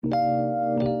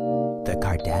The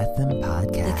Cardassian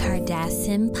Podcast. The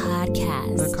Cardassian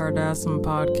Podcast. The Cardassian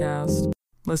Podcast.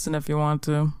 Listen if you want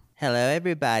to. Hello,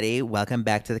 everybody. Welcome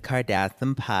back to the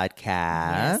Cardassian Podcast.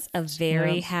 Yes, a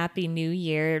very happy new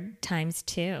year times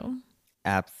two.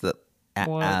 Absolutely.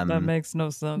 That makes no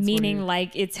sense. Meaning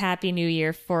like it's happy new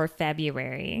year for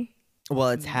February. Well,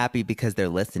 it's happy because they're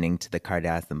listening to the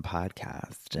Cardassian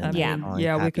Podcast. And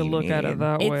yeah, we can look at it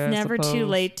that way. It's never too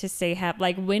late to say happy.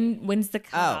 Like when's the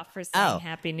cutoff for saying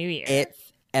Happy New Year?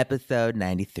 It's episode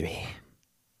 93.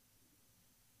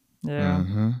 Yeah.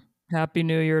 Mm-hmm. Happy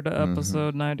New Year to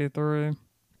episode 93.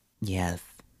 Yes.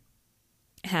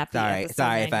 Happy.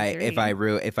 Sorry if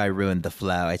I ruined the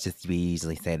flow. It's just we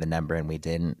usually say the number and we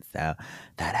didn't, so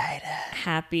that I did.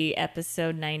 Happy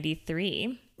episode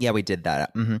 93. Yeah, we did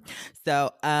that. Mm-hmm.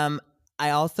 So,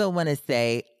 I also want to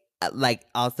say, just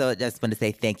want to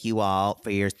say thank you all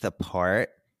for your support.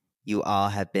 You all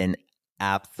have been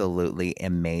absolutely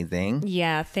amazing.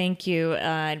 Yeah, thank you.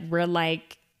 We're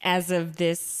like, as of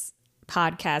this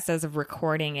podcast, as of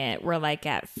recording it, we're like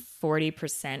at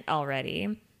 40%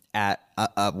 already.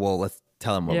 Well, let's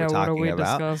tell them what we're talking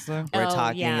about. Discussing? We're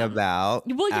talking about.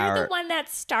 Well, you're the one that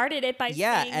started it by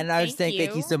saying and I was saying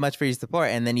thank you so much for your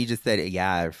support, and then you just said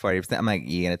 40%. I'm like,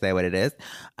 you gonna say what it is?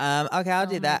 Okay, I'll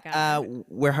do that.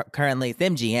 We're currently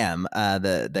SimGM,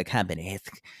 the company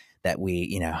that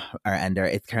we are under.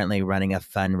 It's currently running a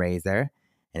fundraiser,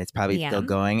 and it's probably still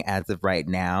going as of right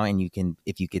now. And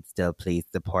if you could still please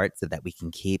support so that we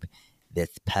can keep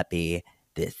this puppy,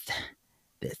 this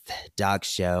dog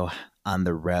show on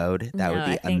the road. That would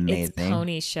be amazing. It's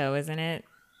Pony Show, isn't it?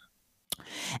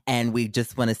 And we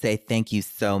just want to say thank you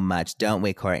so much, don't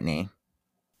we, Courtney?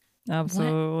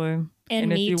 Absolutely.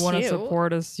 And if you want to too.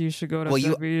 support us, you should go to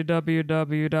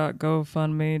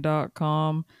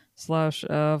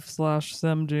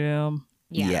www.gofundme.com/f/simgm.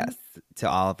 Yeah. Yes,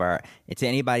 to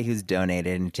anybody who's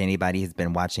donated and to anybody who's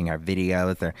been watching our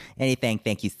videos or anything,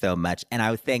 thank you so much. And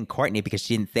I was saying Courtney because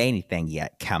she didn't say anything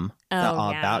yet. It's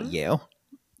all about you.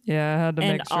 Yeah, I had to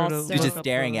make sure to. You're just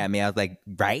staring at me. I was like,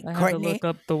 right, I Courtney? had to look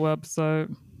up the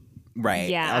website. Right.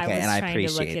 Yeah, okay, I was and I trying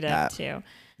appreciate to look it that. up too.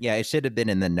 Yeah, it should have been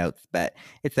in the notes, but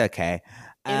it's okay.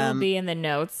 It'll be in the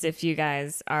notes if you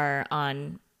guys are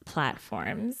on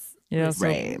platforms. Yeah, so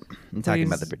right. I'm talking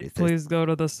about the producers. Please go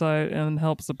to the site and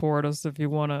help support us if you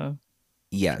want to.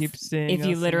 Yes. Keep seeing. If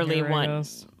you literally want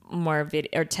us. more video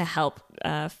or to help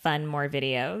fund more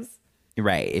videos.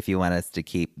 Right. If you want us to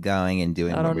keep going and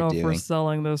doing what we're doing. I don't know if we're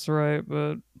selling this right,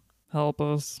 but help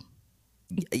us.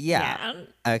 Yeah.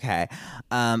 Okay.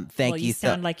 Thank you. You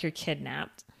sound like you're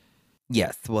kidnapped.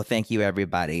 Yes. Well, thank you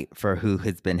everybody for who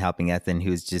has been helping us and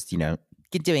who's just,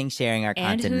 sharing our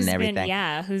content and everything.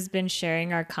 Who's been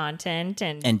sharing our content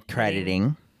and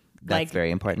crediting. That's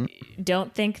very important.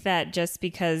 Don't think that just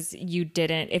because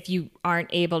if you aren't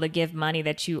able to give money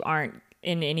that you aren't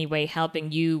in any way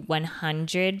helping. You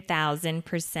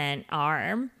 100,000%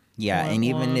 are. Yeah, and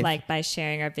even if by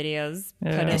sharing our videos,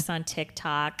 put us on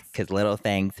TikTok. Because little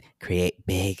things create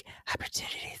big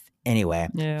opportunities. Anyway,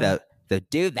 so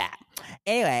do that.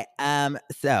 Anyway,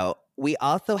 so we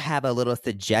also have a little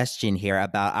suggestion here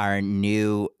about our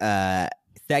new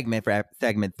segment for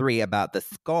segment 3 about the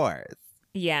scores.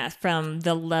 Yeah, from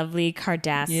the lovely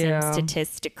Cardassian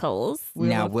statisticals.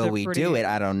 Will we do it?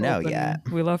 I don't know yet.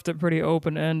 We left it pretty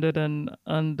open-ended and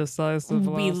undecisive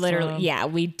time.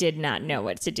 We did not know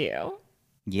what to do.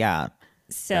 Yeah.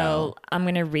 So I'm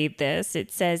going to read this.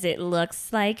 It says, it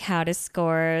looks like how to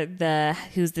score the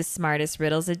Who's the Smartest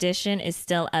Riddles edition is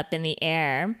still up in the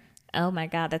air. Oh my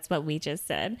God, that's what we just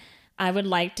said. I would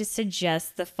like to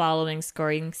suggest the following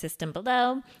scoring system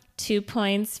below. 2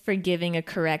 points for giving a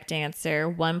correct answer,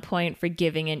 1 point for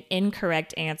giving an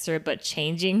incorrect answer but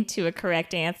changing to a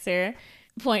correct answer,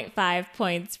 0.5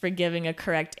 points for giving a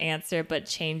correct answer but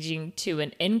changing to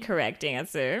an incorrect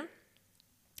answer.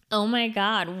 Oh my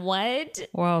God, what?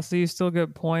 Wow, so you still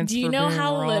get points. Do you for know being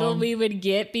how wrong? little we would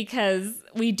get because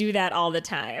we do that all the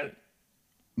time?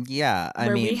 Yeah,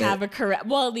 at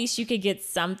least you could get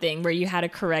something where you had a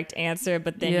correct answer,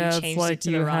 but then you changed it to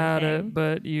the wrong thing. you had it,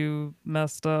 but you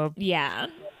messed up. Yeah,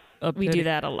 we do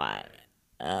that a lot.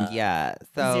 So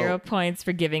 0 points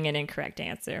for giving an incorrect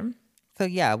answer. So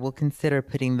we'll consider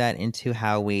putting that into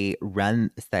how we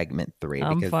run segment 3.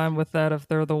 I'm fine with that if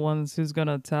they're the ones who's going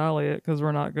to tally it because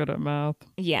we're not good at math.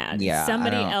 Yeah.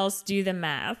 Somebody else do the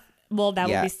math. Well, that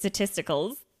would be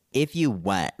statisticals. If you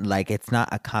want, it's not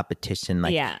a competition.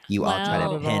 You all try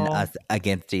to pin us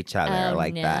against each other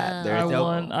that.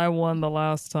 I won the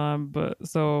last time, but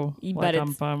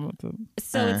I'm fine with it.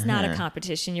 So it's not a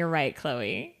competition. You're right,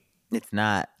 Chloe. It's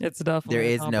not. It's definitely there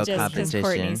is no competition. Just because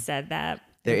Courtney said that.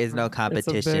 There is no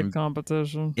competition. It's a big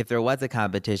competition. If there was a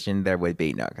competition, there would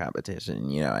be no competition.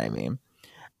 You know what I mean?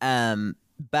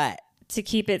 But to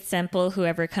keep it simple,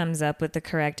 whoever comes up with the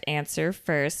correct answer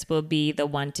first will be the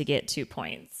one to get 2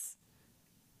 points.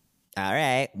 All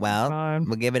right. Well,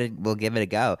 we'll give it a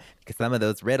go, because some of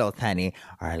those riddles, honey,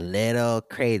 are a little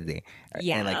crazy.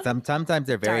 Yeah. And like sometimes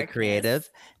they're very creative.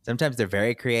 Sometimes they're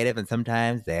very creative, and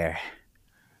sometimes they're,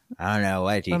 I don't know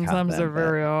what you call them. Sometimes they're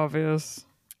very obvious.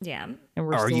 Yeah. And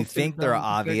we're or still you think they're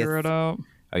obvious. Figure it out.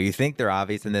 Or you think they're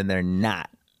obvious, and then they're not,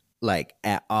 like,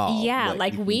 at all. Yeah,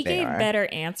 like we gave better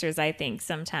answers, I think,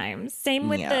 sometimes. Same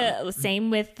with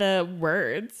the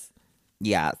words.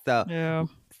 Yeah. So yeah.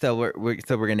 So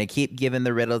we're gonna keep giving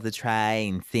the riddles a try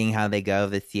and seeing how they go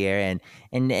this year,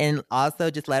 and also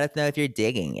just let us know if you're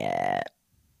digging it.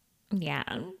 Yeah.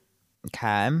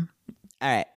 Okay. All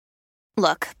right.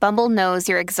 Look, Bumble knows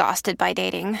you're exhausted by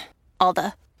dating. All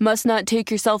the must not take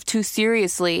yourself too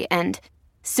seriously and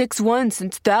 6'1"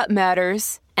 since that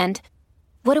matters. And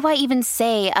what do I even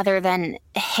say other than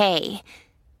hey?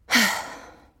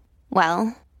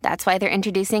 Well, that's why they're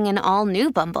introducing an all-new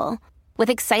Bumble. With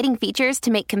exciting features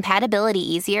to make compatibility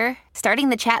easier, starting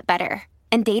the chat better,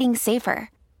 and dating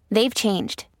safer. They've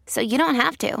changed, so you don't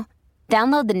have to.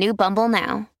 Download the new Bumble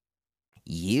now.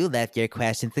 You left your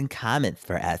questions and comments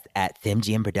for us at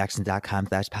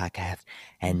simgmproductions.com/podcast,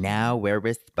 and now we're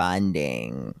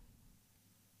responding.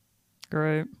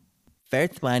 Great.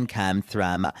 First one comes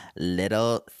from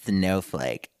Little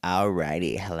Snowflake.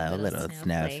 Alrighty. Hello, Little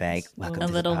Snowflake. Welcome to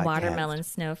the little podcast. Watermelon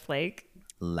snowflake.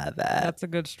 Love it. That's a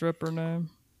good stripper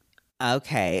name.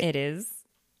 Okay. It is.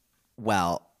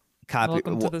 Well,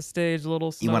 welcome to the stage,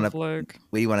 Little Snowflake.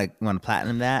 You want to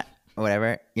platinum that or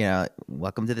whatever? You know,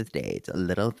 welcome to the stage,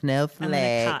 Little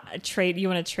Snowflake. You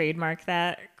want to trademark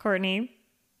that, Courtney?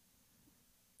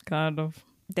 Kind of.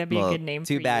 That'd be a good name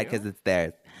for you. Too bad, because it's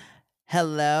theirs.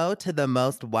 Hello to the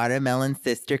most watermelon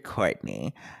sister,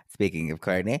 Courtney. Speaking of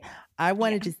Courtney, I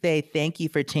wanted to say thank you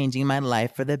for changing my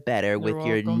life for the better with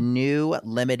your new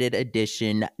limited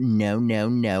edition No, No,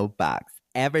 No box.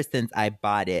 Ever since I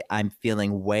bought it, I'm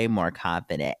feeling way more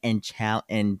confident and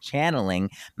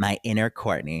channeling my inner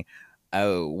Courtney.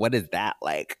 Oh, what is that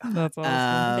like? That's awesome.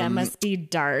 That must be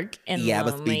dark and lonely. It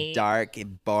must be dark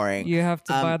and boring. You have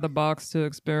to buy the box to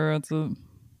experience it.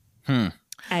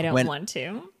 I don't want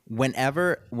to.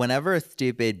 Whenever a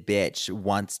stupid bitch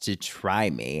wants to try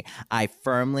me, I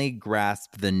firmly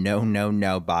grasp the no, no,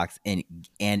 no box, and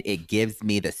it gives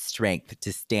me the strength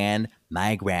to stand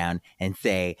my ground and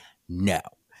say no.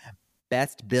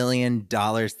 Best $1 billion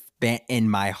spent in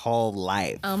my whole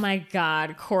life. Oh my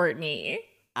God, Courtney.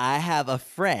 I have a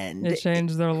friend. It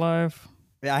changed their life.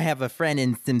 I have a friend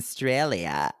in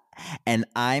Simstralia, and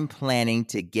I'm planning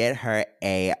to get her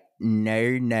a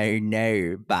No, No,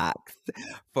 No box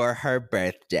for her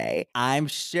birthday. I'm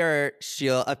sure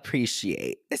she'll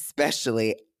appreciate,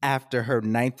 especially after her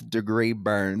 9th degree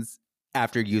burns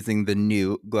after using the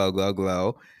new Glow, Glow,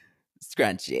 Glow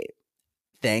scrunchie.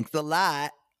 Thanks a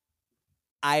lot.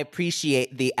 I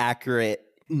appreciate the accurate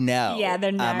no. Yeah,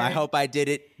 they're not. I hope I did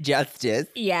it justice.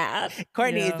 Yeah.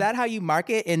 Courtney, is that how you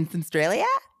market in Australia?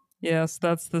 Yes,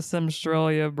 that's the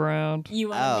Simstralia brand. You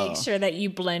want to make sure that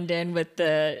you blend in with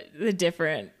the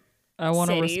different I want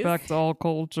to cities. respect all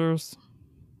cultures.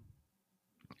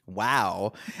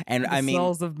 Wow. And the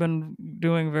sales have been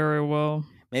doing very well.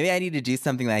 Maybe we need to do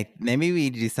something like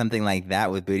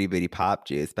that with Booty Booty Pop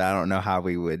Juice, but I don't know how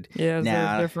we would. Yeah, is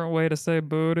there a different way to say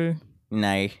booty?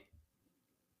 No.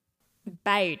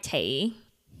 Booty.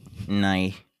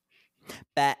 No.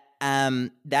 But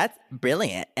that's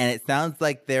brilliant, and it sounds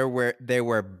like there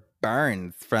were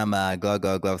burns from a Glow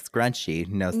Glow Glow scrunchie.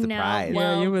 No surprise. No,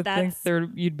 well, yeah, you would think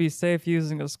you'd be safe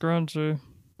using a scrunchie.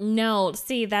 No,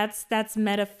 see, that's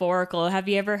metaphorical. Have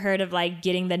you ever heard of like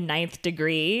getting the 9th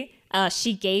degree?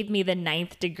 She gave me the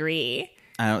 9th degree.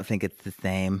 I don't think it's the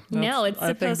same. No, it's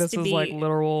supposed to be. I think this is like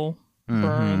literal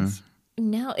burns.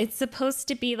 No, it's supposed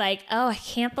to be like, oh, I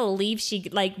can't believe she,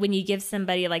 like when you give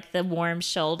somebody like the warm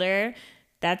shoulder,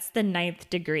 that's the 9th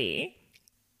degree.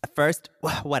 First,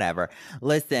 whatever.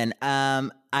 Listen,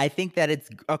 I think that it's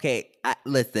okay.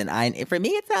 Listen, for me,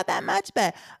 it's not that much,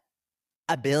 but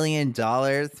 $1 billion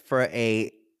for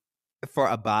a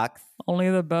box. Only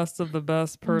the best of the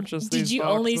best purchase. Did you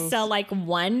boxes. only sell like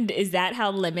one? Is that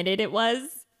how limited it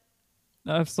was?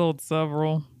 I've sold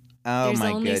several. Oh, There's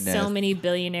my only goodness. so many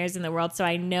billionaires in the world, so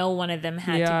I know one of them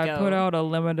had to go. Yeah, I put out a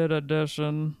limited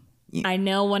edition. I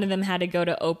know one of them had to go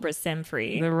to Oprah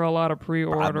Winfrey. There were a lot of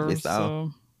pre-orders.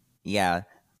 So. Yeah,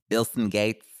 Bill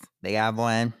Gates, they have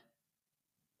one.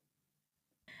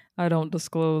 I don't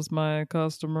disclose my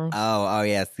customers. Oh,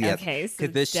 yes. Okay, so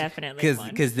definitely one.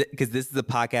 Because this is a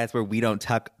podcast where we don't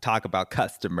talk about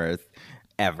customers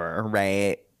ever,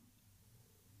 right?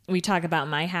 We talk about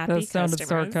my happy customers. That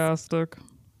sounded sarcastic.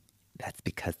 That's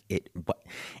because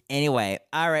anyway,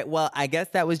 all right. Well, I guess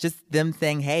that was just them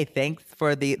saying, "Hey, thanks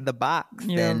for the box."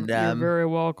 You're very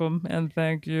welcome, and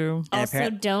thank you. Also,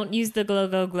 don't use the Glow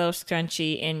Glow Glow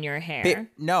scrunchie in your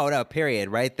hair. No, period.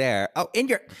 Right there. Oh,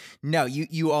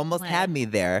 you almost had me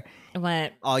there.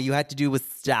 What? All you had to do was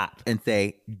stop and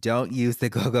say, "Don't use the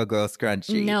Glow Glow Glow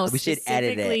scrunchie." No, we should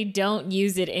edit it. Don't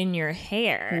use it in your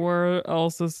hair. Where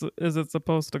else is it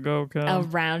supposed to go, Kim?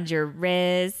 Around your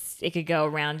wrist. It could go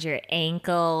around your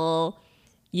ankle.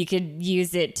 You could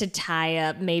use it to tie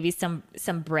up maybe some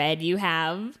bread you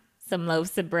have, some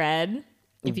loaves of bread.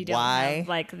 If you don't have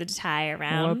like the tie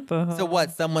around. What the hell? So what?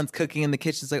 Someone's cooking in the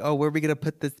kitchen. It's like, oh, where are we gonna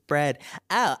put this bread?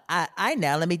 Oh, I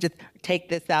know. Let me just take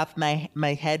this off my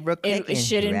head real quick. It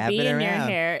shouldn't be in your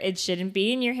hair. It shouldn't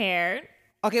be in your hair.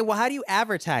 Okay, well, how do you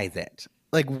advertise it?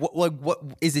 Like, what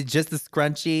is it? Just a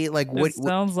scrunchie? Like, what? It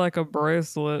sounds like a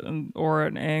bracelet or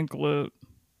an anklet.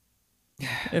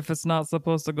 If it's not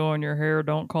supposed to go in your hair,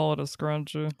 don't call it a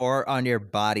scrunchie. Or on your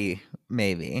body,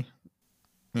 maybe.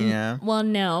 Yeah. Well,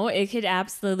 no, it could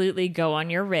absolutely go on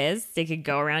your wrist. It could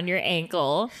go around your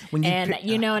ankle. And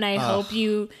I hope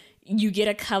you get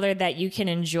a color that you can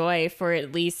enjoy for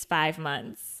at least 5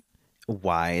 months.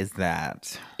 Why is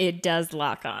that? It does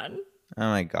lock on. Oh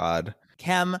my God.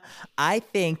 Kim, I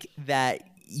think that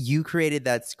you created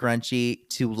that scrunchie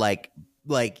to like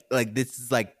this is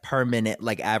like permanent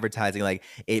like advertising, like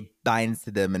it binds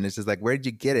to them and it's just like, where did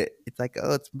you get it? It's like,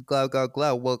 oh, it's Glow Glow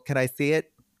Glow. Well, can I see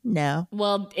it? No.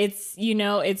 Well,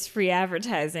 it's free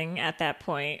advertising at that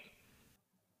point.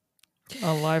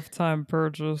 A lifetime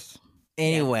purchase.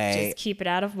 Anyway. Yeah, just keep it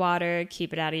out of water.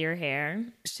 Keep it out of your hair.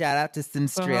 Shout out to Simstralia.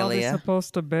 So how are they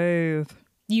supposed to bathe?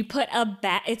 You put a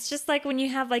bag. It's just like when you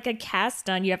have like a cast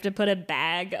on, you have to put a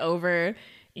bag over,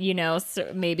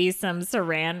 maybe some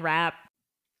saran wrap.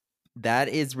 That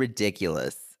is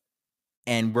ridiculous.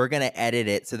 And we're going to edit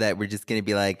it so that we're just going to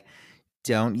be like,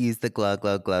 don't use the Glow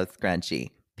Glow Glow scrunchie.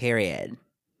 Period.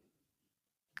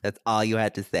 That's all you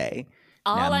had to say.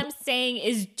 All I'm saying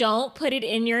is don't put it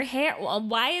in your hair. Well,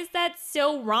 why is that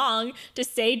so wrong to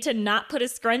say to not put a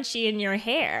scrunchie in your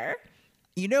hair?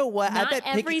 You know what? Not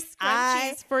every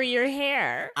scrunchie is for your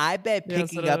hair. I bet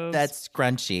picking up that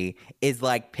scrunchie is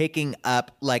like picking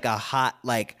up like a hot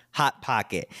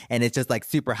pocket. And it's just like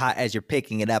super hot as you're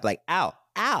picking it up. Like, ow,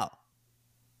 ow.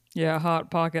 Yeah, hot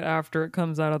pocket after it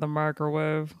comes out of the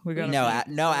microwave. We got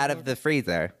out of the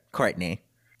freezer, Courtney.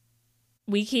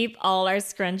 We keep all our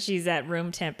scrunchies at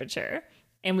room temperature,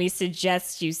 and we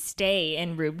suggest you stay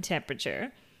in room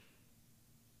temperature.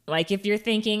 Like if you're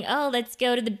thinking, oh, let's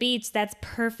go to the beach, that's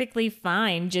perfectly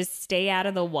fine. Just stay out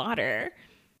of the water.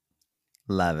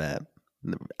 Love it.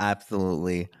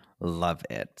 Absolutely love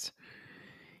it.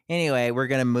 Anyway, we're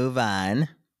going to move on.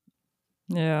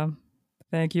 Yeah.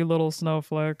 Thank you, little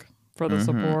snowflake, for the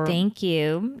support. Thank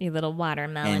you, you little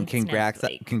watermelon. And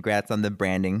congrats on the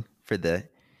branding for the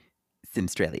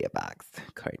Simstralia box,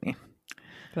 Courtney.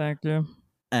 Thank you.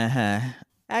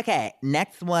 Okay,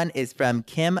 next one is from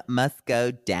Kim Must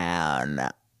Go Down.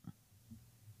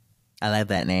 I love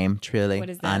that name, truly. What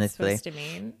is that supposed to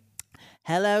mean?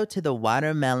 Hello to the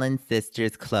Watermelon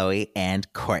sisters, Chloe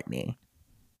and Courtney.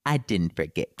 I didn't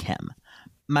forget Kim.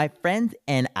 My friends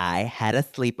and I had a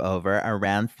sleepover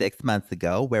around 6 months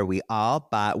ago where we all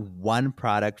bought one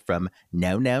product from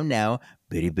No No No,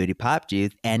 Booty Booty Pop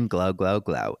Juice, and Glow Glow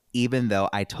Glow, even though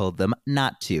I told them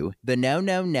not to. The No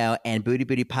No No and Booty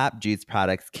Booty Pop Juice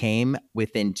products came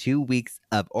within 2 weeks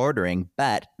of ordering,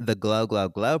 but the Glow Glow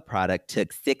Glow product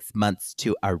took 6 months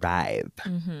to arrive.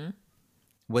 Mm-hmm.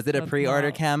 Was it a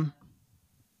pre-order, Kim?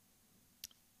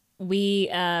 We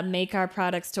make our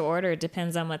products to order. It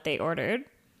depends on what they ordered.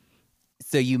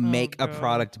 So you make a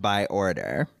product by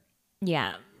order.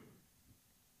 Yeah.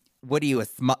 What are you,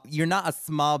 you're not a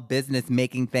small business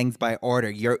making things by order.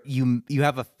 You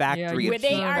have a factory. Where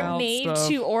they are made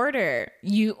to order.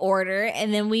 You order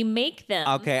and then we make them.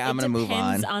 Okay, I'm going to move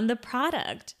on. It depends on the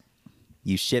product.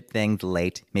 You ship things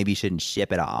late. Maybe you shouldn't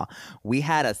ship at all. We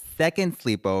had a second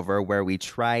sleepover where we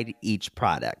tried each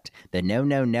product. The No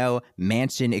No No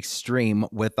Mansion Extreme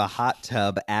with the hot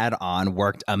tub add-on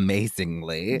worked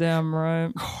amazingly. Damn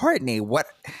right. Courtney, what?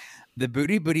 The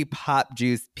Booty Booty Pop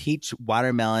Juice Peach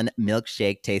Watermelon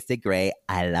Milkshake tasted great.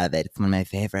 I love it. It's one of my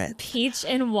favorites. Peach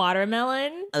and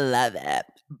watermelon? I love it.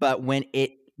 But when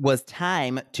it was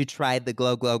time to try the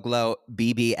Glow Glow Glow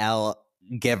BBL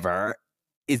Giver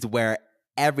is where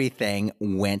everything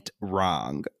went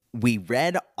wrong. We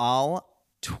read all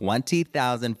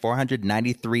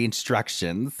 20,493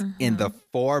 instructions in the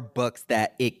 4 books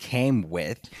that it came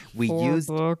with. We 4 used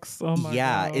books. Oh my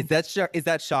god. Is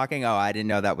that shocking? Oh, I didn't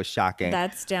know that was shocking.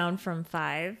 That's down from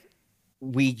 5.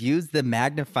 We used the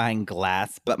magnifying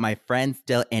glass, but my friend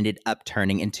still ended up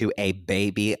turning into a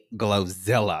baby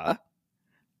Glowzilla.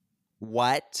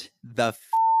 What the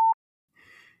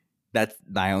That's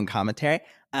my own commentary.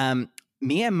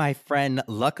 Me and my friend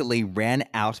luckily ran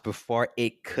out before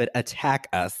it could attack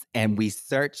us, and we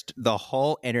searched the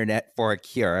whole internet for a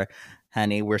cure.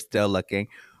 Honey, we're still looking.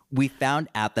 We found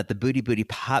out that the Booty Booty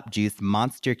Pop Juice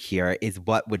Monster Cure is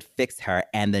what would fix her,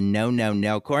 and the No No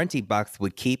No quarantine box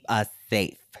would keep us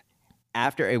safe.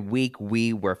 After a week,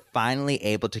 we were finally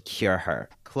able to cure her.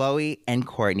 Chloe and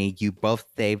Courtney, you both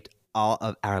saved all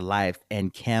of our lives,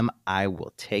 and Kim, I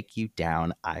will take you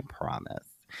down, I promise.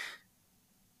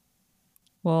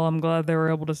 Well, I'm glad they were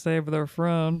able to save their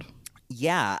friend.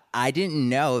 Yeah, I didn't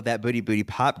know that Booty Booty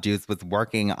Pop Juice was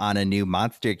working on a new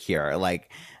monster cure.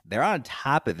 Like, they're on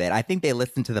top of it. I think they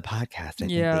listen to the podcast.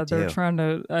 They're trying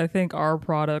to. I think our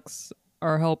products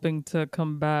are helping to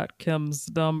combat Kim's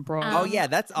dumb problem. Oh yeah,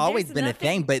 that's always been a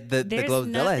thing. But the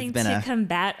Glowzilla has been to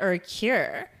combat or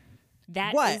cure.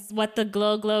 That is what the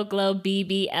Glow Glow Glow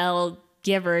BBL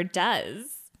giver does.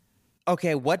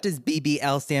 Okay, what does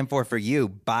BBL stand for you?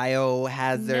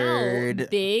 Biohazard? No,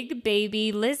 Big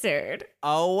Baby Lizard.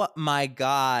 Oh my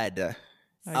God.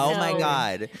 Oh my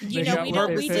God. You know,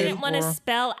 we didn't want to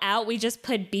spell out. We just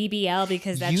put BBL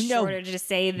because that's shorter to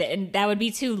say that, and that would be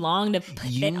too long to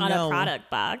fit on a product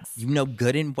box. You know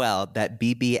good and well that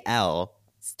BBL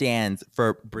stands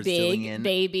for Brazilian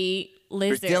Big Baby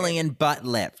Lizard. Brazilian butt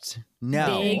lift.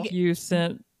 No. You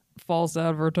sent false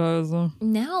advertising.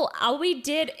 No, all we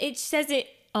did, it says it.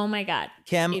 Oh my God.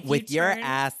 Kim, with your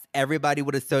ass, everybody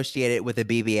would associate it with a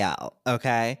BBL,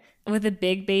 okay? With a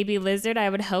Big Baby Lizard, I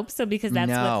would hope so, because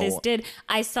that's what this did.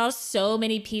 I saw so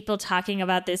many people talking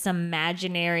about this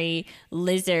imaginary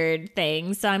lizard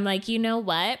thing. So I'm like, you know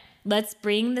what? Let's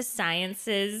bring the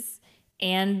sciences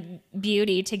and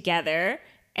beauty together.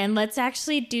 And let's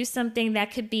actually do something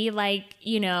that could be like,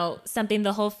 you know, something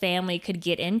the whole family could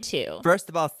get into. First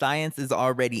of all, science is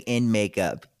already in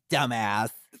makeup. Dumbass.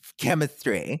 It's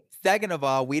chemistry. Second of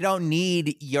all, we don't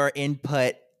need your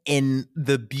input in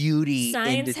the beauty industry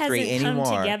anymore. Science hasn't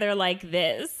come together like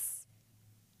this.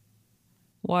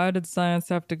 Why did science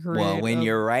have to create? Well, when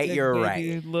you're right, you're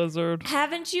right. Lizard.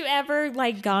 Haven't you ever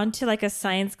gone to a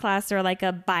science class or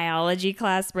a biology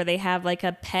class where they have a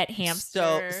pet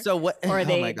hamster? So what? Or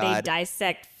they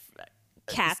dissect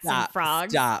cats and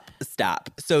frogs. Stop.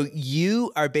 So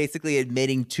you are basically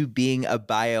admitting to being a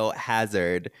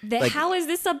biohazard. How is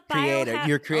this a creator?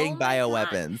 You're creating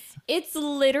bioweapons. It's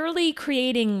literally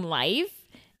creating life.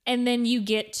 And then you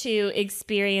get to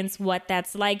experience what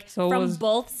that's like from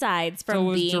both sides.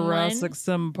 From being Jurassic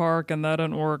Sim Park, and that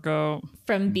didn't work out.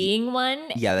 From being one,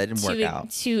 yeah, that didn't work out.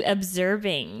 To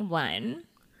observing one.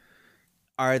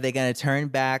 Are they going to turn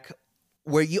back?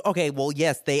 Were you okay? Well,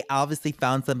 yes, they obviously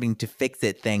found something to fix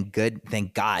it. Thank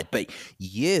God. But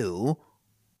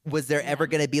was there ever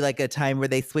going to be a time where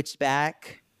they switched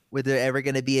back? Was there ever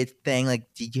going to be a thing?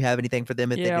 Did you have anything for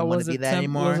them if they didn't want to be that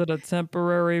anymore? Was it a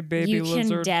temporary baby lizard? You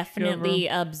can definitely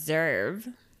observe.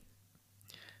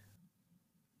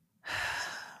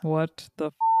 What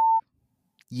the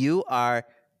You are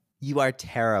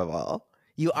terrible.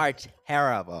 You are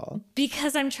terrible.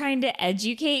 Because I'm trying to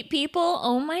educate people?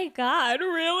 Oh my God,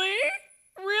 really?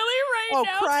 Really right now? Oh,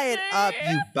 cry it up,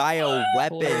 you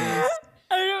bioweapons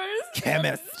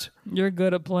chemist. You're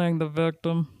good at playing the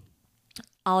victim.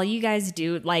 All you guys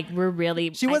do, we're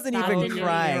really... She wasn't even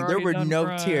crying. There were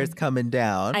no tears coming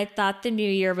down. I thought the new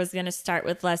year was going to start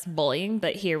with less bullying,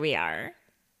 but here we are.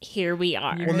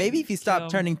 Well, maybe if you stop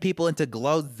turning people into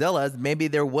Glowzillas, maybe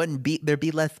there'd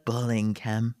be less bullying,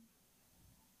 Kim.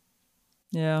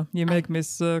 Yeah, you make me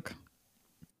sick.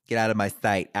 Get out of my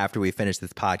sight after we finish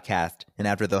this podcast and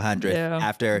after the 100th. Yeah,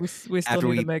 after we still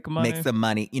need to make money. Make some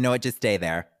money. You know what? Just stay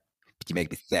there. You make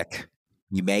me sick.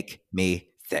 You make me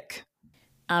sick.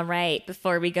 All right,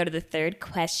 before we go to the third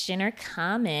question or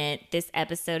comment, this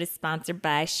episode is sponsored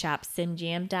by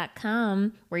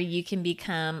ShopSimGM.com, where you can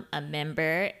become a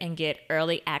member and get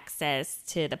early access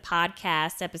to the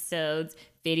podcast episodes,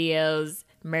 videos,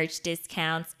 merch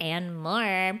discounts, and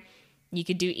more. You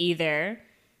could do either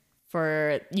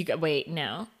wait,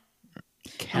 no.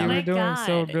 You were doing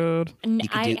so good. You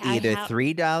could do either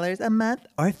 $3 a month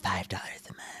or $5 a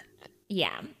month.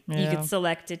 Yeah, you could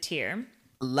select a tier.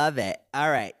 Love it. All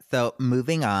right. So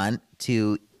moving on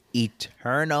to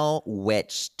Eternal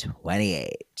Witch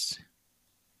 28.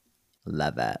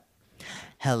 Love it.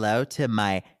 Hello to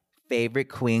my favorite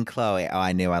queen, Chloe. Oh,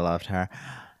 I knew I loved her.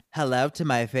 Hello to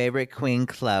my favorite queen,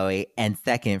 Chloe, and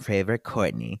second favorite,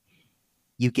 Courtney.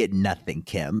 You get nothing,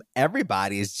 Kim.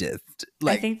 Everybody's just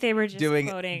like I think they were just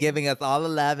giving us all the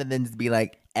love and then just be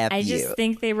like, F you. I just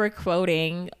think they were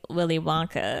quoting Willy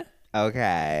Wonka.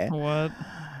 Okay. What?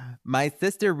 My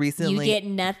sister recently... You get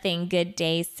nothing. Good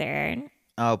day, sir.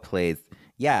 Oh, please.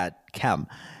 Yeah, Kim.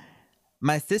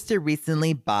 My sister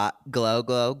recently bought Glow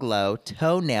Glow Glow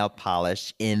toenail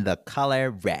polish in the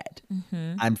color red.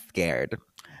 Mm-hmm. I'm scared.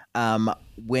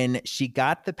 When she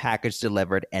got the package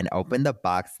delivered and opened the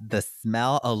box, the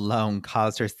smell alone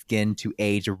caused her skin to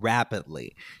age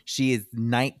rapidly. She is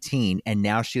 19 and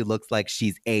now she looks like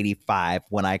she's 85.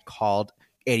 When I called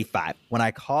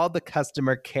the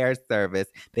customer care service,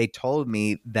 they told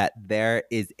me that there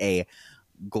is a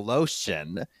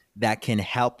glotion that can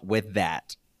help with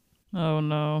that. Oh,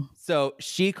 no. So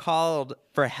she called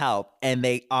for help and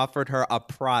they offered her a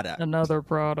product. Another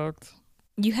product.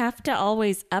 You have to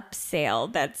always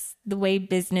upsell. That's the way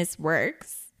business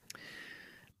works.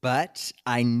 But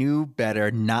I knew better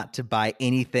not to buy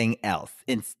anything else.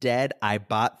 Instead, I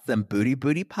bought some Booty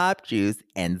Booty Pop juice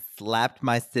and slapped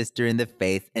my sister in the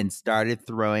face and started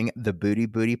throwing the Booty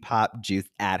Booty Pop juice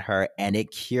at her, and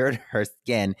it cured her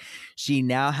skin. She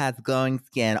now has glowing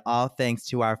skin, all thanks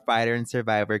to our fighter and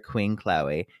survivor, Queen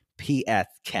Chloe. P.S.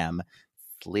 Kim,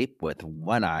 sleep with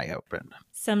one eye open.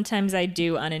 Sometimes I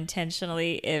do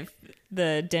unintentionally if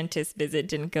the dentist visit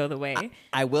didn't go the way.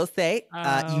 I will say,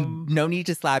 you no need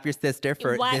to slap your sister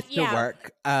for this to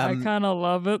work. I kind of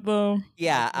love it though.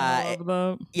 Yeah,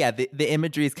 the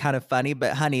imagery is kind of funny,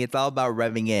 but honey, it's all about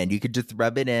rubbing in. You could just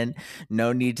rub it in.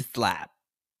 No need to slap.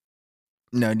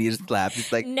 No need to slap.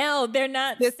 It's like, no, they're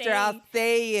not. Sister, I'll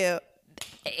say you.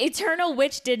 Eternal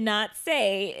Witch did not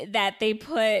say that they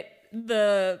put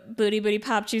the Booty Booty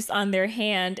Pop juice on their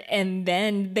hand and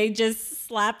then they just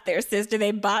slapped their sister.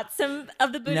 They bought some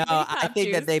of the Booty Booty Pop juice. I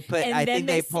think that they put. And I then think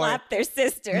they poured, slapped their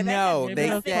sister. No, they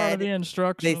said the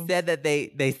instructions. They said that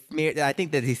they smeared. I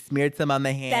think that they smeared some on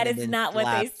the hand. That is not what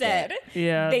they said.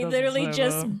 Yeah, they literally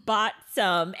just bought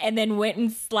some and then went and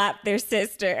slapped their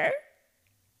sister.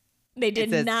 They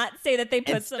did not say that they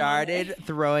put some. Started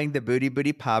throwing the Booty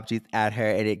Booty Pop juice at her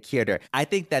and it cured her. I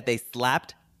think that they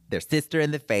slapped their sister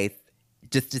in the face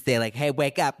just to say like, "Hey,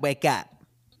 wake up, wake up."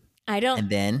 I don't. And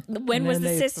then when was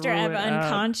the sister ever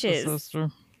unconscious?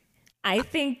 I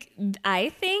think.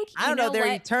 I don't know.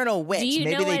 They're Eternal Witch. Do you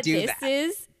Maybe know they what do this that.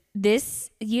 is? This,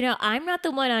 I'm not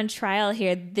the one on trial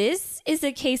here. This is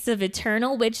a case of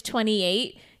Eternal Witch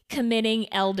 28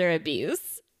 committing elder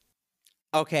abuse.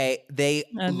 Okay, they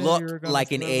look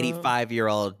like an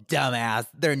 85-year-old dumbass.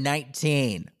 They're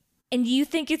 19. And you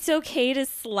think it's okay to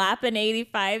slap an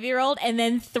 85-year-old and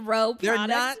then throw product? They're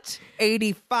not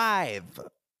 85.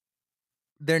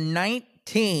 They're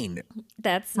 19.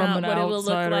 That's not what it will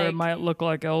look like. It might look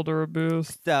like elder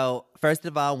abuse. So, first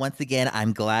of all, once again,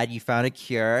 I'm glad you found a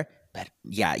cure. But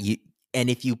yeah, and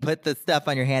if you put the stuff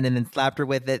on your hand and then slapped her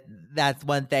with it, that's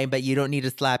one thing. But you don't need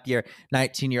to slap your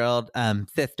 19-year-old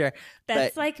sister.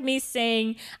 That's like me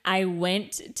saying I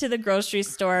went to the grocery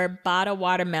store, bought a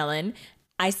watermelon,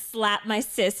 I slapped my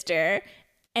sister,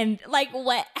 and like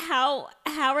what? How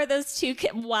are those two?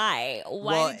 Why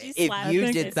did you slap? If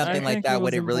you did something like that,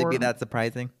 would it really be that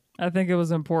surprising? I think it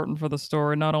was important for the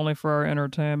story, not only for our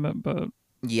entertainment, but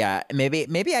yeah, maybe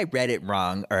I read it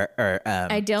wrong or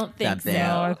I don't think something. so.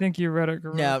 No, I think you read it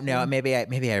correctly. No, maybe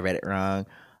I read it wrong.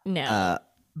 No,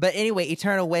 but anyway,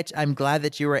 Eternal Witch, I'm glad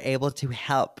that you were able to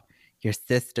help your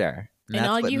sister, and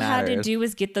all you had to do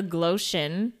was get the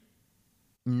glotion.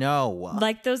 No,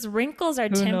 like those wrinkles are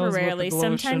temporarily.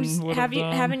 Sometimes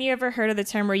haven't you ever heard of the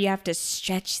term where you have to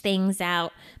stretch things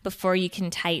out before you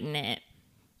can tighten it?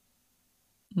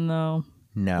 No.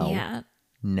 Yeah.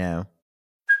 No.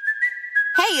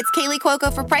 Hey, it's Kaylee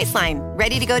Cuoco for Priceline.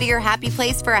 Ready to go to your happy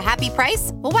place for a happy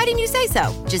price? Well, why didn't you say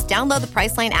so? Just download the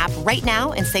Priceline app right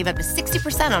now and save up to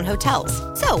 60% on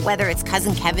hotels. So whether it's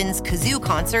Cousin Kevin's Kazoo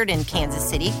Concert in Kansas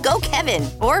City, go Kevin,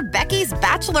 or Becky's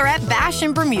Bachelorette Bash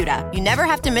in Bermuda, you never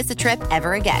have to miss a trip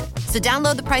ever again. So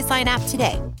download the Priceline app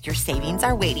today. Your savings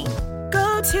are waiting.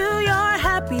 Go to your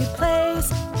happy place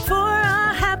for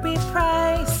a happy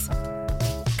price.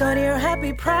 Go to your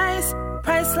happy price,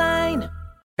 Priceline.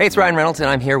 Hey, it's Ryan Reynolds, and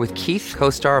I'm here with Keith,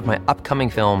 co-star of my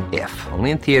upcoming film, If, only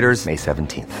in theaters May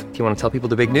 17th. Do you want to tell people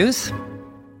the big news?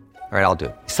 All right, I'll do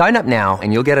it. Sign up now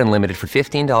and you'll get unlimited for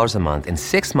 $15 a month and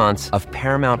 6 months of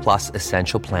Paramount Plus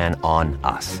Essential Plan on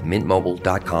us.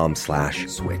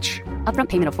 mintmobile.com/switch. Upfront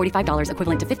payment of $45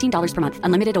 equivalent to $15 per month.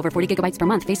 Unlimited over 40 gigabytes per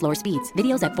month. Face lower speeds.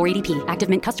 Videos at 480p. Active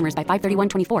Mint customers by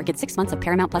 531.24 get 6 months of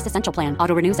Paramount Plus Essential Plan.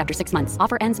 Auto renews after 6 months.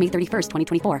 Offer ends May 31st,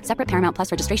 2024. Separate Paramount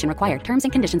Plus registration required. Terms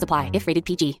and conditions apply if rated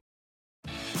PG.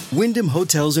 Wyndham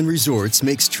Hotels and Resorts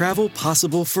makes travel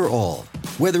possible for all.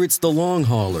 Whether it's the long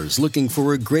haulers looking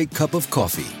for a great cup of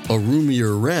coffee, a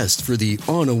roomier rest for the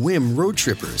on-a-whim road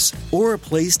trippers, or a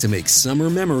place to make summer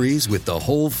memories with the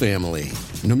whole family.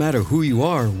 No matter who you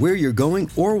are, where you're going,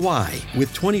 or why,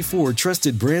 with 24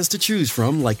 trusted brands to choose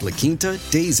from like La Quinta,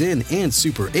 Days Inn, and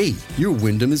Super 8, your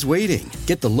Wyndham is waiting.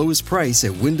 Get the lowest price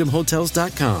at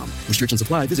wyndhamhotels.com. Restrictions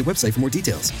apply. Visit website for more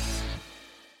details.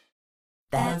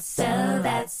 That's so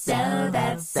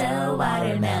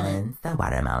watermelon. The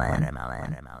watermelon.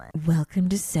 Welcome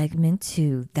to segment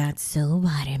 2, That's So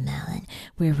Watermelon,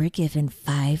 where we're given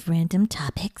 5 random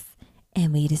topics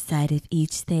and we decide if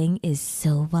each thing is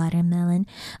so watermelon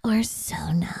or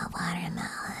so not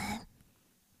watermelon.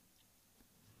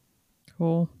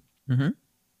 Cool. Mm-hmm.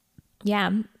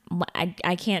 Yeah,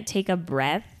 I can't take a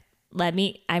breath.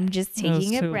 I'm just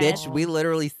taking a breath. Bitch, we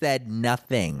literally said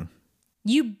nothing.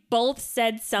 You both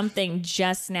said something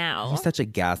just now. You're such a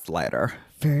gaslighter.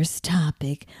 First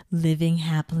topic, living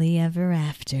happily ever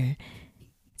after.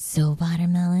 So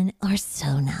watermelon or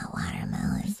so not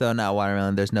watermelon? So not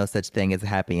watermelon. There's no such thing as a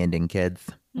happy ending, kids.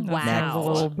 That sounds a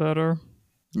little better.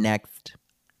 Next.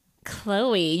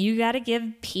 Chloe, you got to give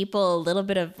people a little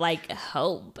bit of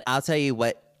hope. I'll tell you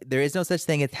what. There is no such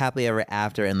thing as happily ever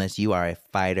after unless you are a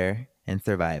fighter and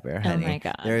survivor, honey. Oh my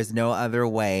God. There is no other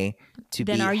way to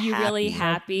be Then are you happy. really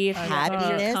happy if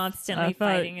you're constantly I thought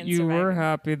fighting and you surviving? were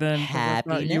happy then. 'cause I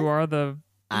thought you are the.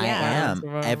 I Yeah. am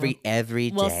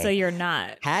every day. Well, so you're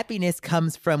not. Happiness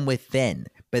comes from within,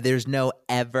 but there's no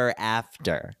ever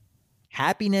after.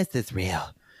 Happiness is real,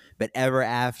 but ever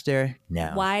after,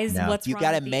 no. What's you wrong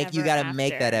gotta with the make you ever gotta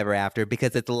make after? that ever after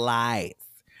because it's lies,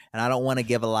 and I don't want to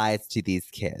give lies to these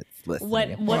kids. Listen,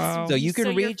 Wow. so you can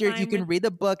so read you're you fine can with- read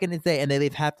the book and they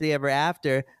live happily ever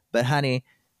after, but honey,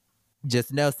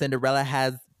 just know Cinderella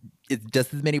has it's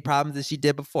just as many problems as she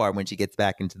did before when she gets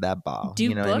back into that ball. Do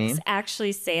you know books what I mean?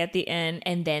 actually say at the end,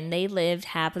 and then they lived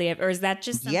happily ever, or is that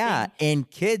just something? Yeah, in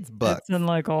kids' books. It's in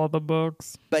all the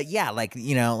books. But yeah,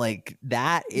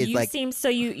 that is You seem so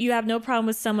you have no problem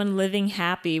with someone living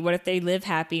happy. What if they live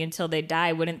happy until they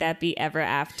die? Wouldn't that be ever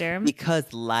after?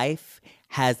 because life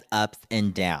has ups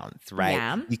and downs, right?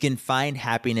 Yeah. You can find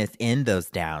happiness in those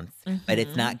downs, but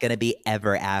it's not going to be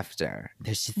ever after.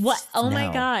 There's just What? Oh my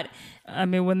no. God. I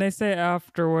mean, when they say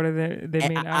after, what do they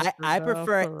mean? After I death,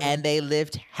 prefer or- and they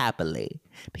lived happily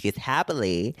because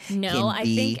happily No, can I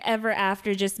be, think ever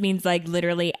after just means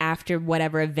literally after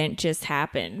whatever event just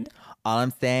happened. all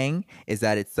I'm saying is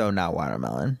that it's so not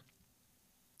watermelon.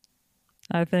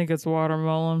 I think it's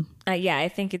watermelon. Yeah, I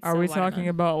think it's. Are so we watermelon. talking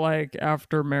about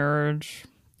after marriage?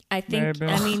 I think.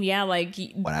 Maybe. I mean, yeah,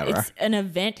 Whatever. it's an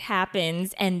event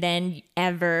happens, and then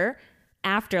ever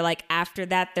after, after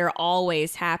that, they're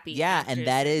always happy. Yeah, after and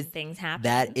that certain is things happen.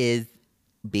 that is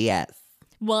BS.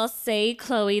 Well, say,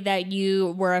 Chloe, that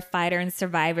you were a fighter and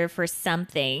survivor for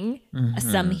something,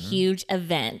 some huge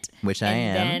event. Which I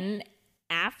am. And then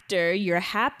after you're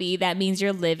happy, that means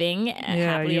you're living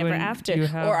happily you ever and- after. you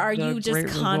have Or are the you just great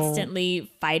result.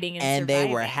 constantly fighting and surviving?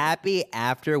 They were happy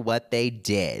after what they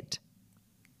did.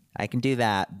 I can do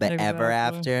that, but ever Exactly.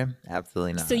 after,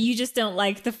 absolutely not. So you just don't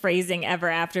like the phrasing ever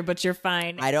after, but you're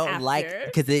fine. I don't after. like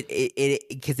because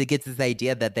it gets this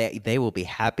idea that they will be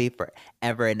happy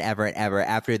forever and ever and ever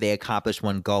after they accomplish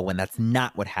one goal when that's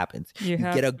not what happens. You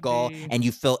have get a to goal be- and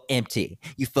you feel empty.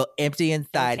 You feel empty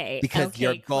inside Okay, because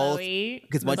your goals. Chloe,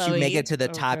 Because once you make it to the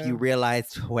top, Okay. you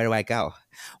realize, where do I go?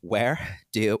 Where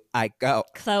do I go?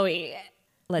 Chloe,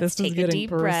 let's This is take a getting deep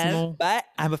personal. But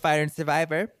I'm a fighter and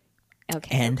survivor, breath.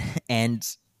 Okay.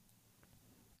 and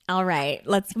All right,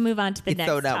 let's move on to the it's next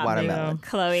so not topic. watermelon.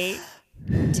 Chloe,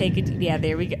 take it. Yeah,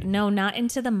 there we go. No, not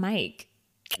into the mic.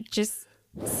 Just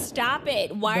stop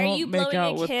it. Why Don't are you make blowing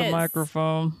out a with kiss? the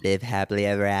microphone. Live happily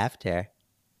ever after.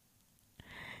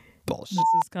 Bullshit.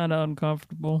 This is kind of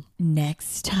uncomfortable.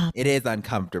 Next topic. It is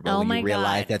uncomfortable Oh when my you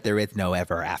realize God. that there is no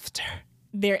ever after.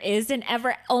 There is an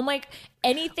ever. Oh my!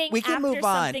 Anything We can after move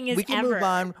on. something is We can ever. move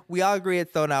on. We all agree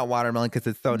it's so not watermelon because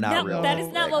it's so not No, real. that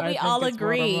is not what I we think all it's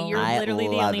agree. watermelon. You're I literally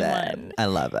the love only it. one. I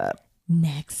love it.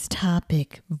 Next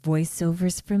topic: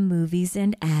 voiceovers for movies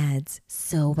and ads.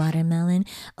 So watermelon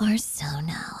or so not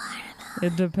watermelon?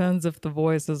 It depends if the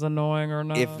voice is annoying or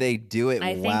not. If they do it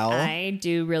I think well, I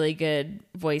do really good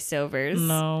voiceovers.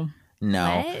 No.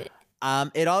 No.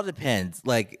 What? It all depends.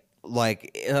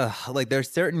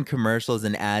 There's certain commercials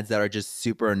and ads that are just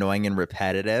super annoying and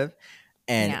repetitive.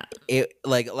 And Yeah.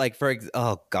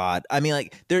 oh God. I mean,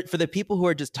 like, for the people who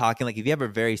are just talking, like, if you have a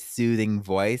very soothing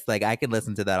voice, like, I can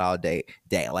listen to that all day.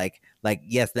 Like,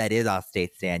 yes, that is all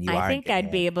state stand. I think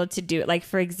I'd be able to do it. Like,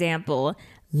 for example,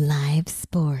 live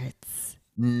sports.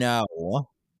 No.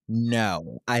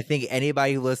 I think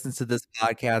anybody who listens to this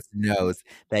podcast knows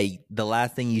that the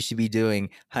last thing you should be doing,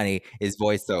 honey, is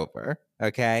voiceover.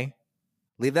 Okay?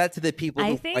 Leave that to the people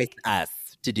who voice us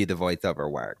to do the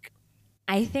voiceover work.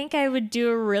 I think I would do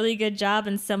a really good job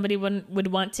and somebody would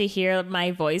want to hear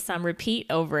my voice on repeat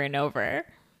over and over.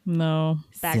 No.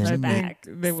 Back to back.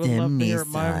 They would love to hear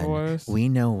my voice. We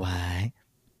know why.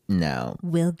 No.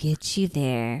 We'll get you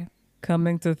there.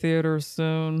 Coming to theaters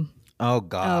soon. Oh,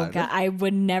 God. Oh, God. I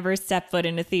would never step foot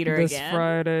in a theater this again. This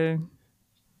Friday.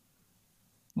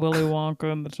 Willy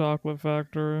Wonka and the Chocolate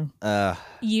Factory.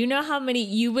 You know how many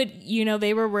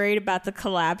they were worried about the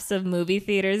collapse of movie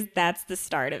theaters. That's the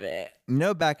start of it. You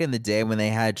know, back in the day when they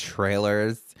had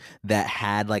trailers that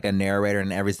had like a narrator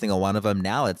in every single one of them,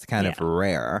 now it's kind of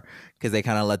rare because they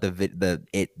kind of let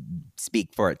it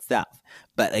speak for itself.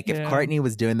 But like if Courtney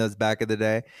was doing those back in the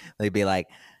day, they'd be like,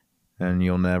 and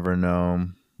you'll never know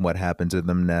what happened to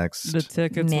them next. The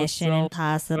tickets Mission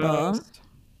Impossible.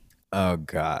 Oh,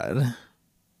 God.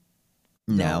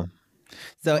 No.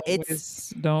 So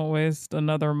don't waste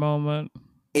another moment.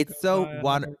 It's so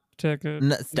one ticket.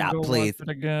 Stop, please. Watch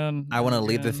it again. I want to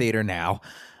leave the theater now.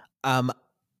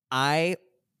 I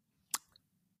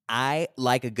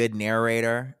like a good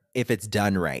narrator if it's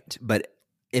done right, but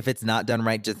if it's not done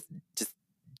right, just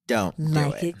don't do it.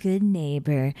 Like a good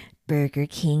neighbor, Burger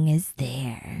King is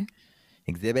there.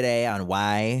 Exhibit A on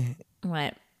why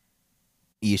what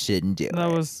you shouldn't do it.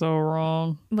 That was so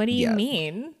wrong. What do you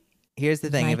mean? Here's the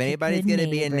thing: if anybody's going to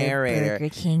be a narrator, Burger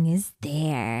King is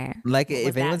there. Like,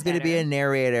 if anyone's going to be a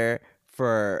narrator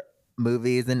for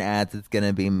movies and ads, it's going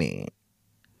to be me.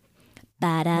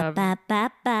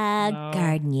 Ba-da-ba-ba-ba,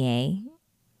 Garnier.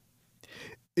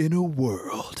 In a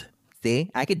world.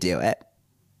 See, I could do it.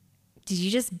 Did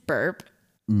you just burp?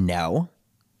 No.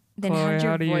 Then Chloe, how'd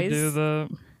your how do voice? You do that?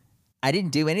 I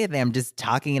didn't do anything. I'm just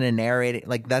talking and narrating.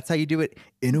 Like, that's how you do it.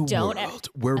 In a world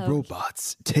where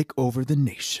robots take over the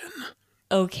nation.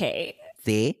 Okay.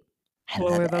 See?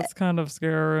 Chloe, that's kind of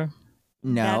scary.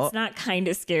 No. That's not kind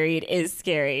of scary. It is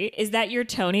scary. Is that your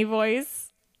Tony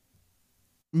voice?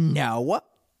 No.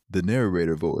 The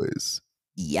narrator voice.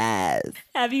 Yes.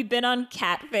 Have you been on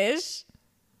Catfish?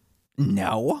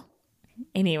 No.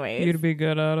 Anyways. You'd be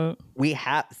good at it.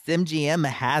 SimGM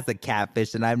has a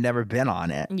Catfish and I've never been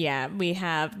on it. Yeah, we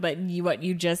have. But what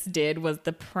you just did was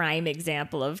the prime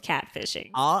example of catfishing.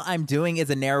 All I'm doing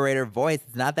is a narrator voice.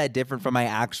 It's not that different from my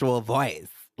actual voice.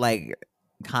 Like,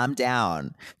 calm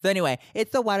down. So anyway,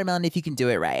 it's the watermelon if you can do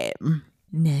it right.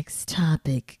 Next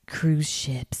topic, cruise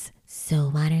ships. So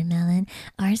watermelon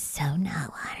or so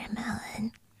not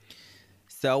watermelon?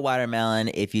 So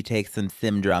watermelon if you take some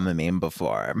Simdramamine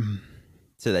before.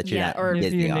 So that you're not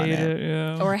Disney on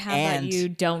it. Or how about you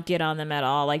don't get on them at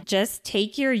all? Like, just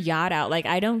take your yacht out. Like,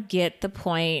 I don't get the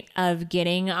point of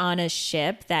getting on a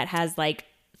ship that has like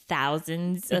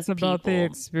thousands of people. It's about the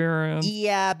experience.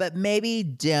 Yeah, but maybe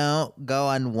don't go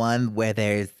on one where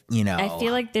there's, I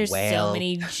feel like there's whales. so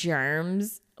many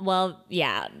germs. Well,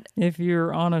 yeah. If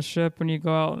you're on a ship and you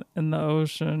go out in the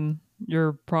ocean,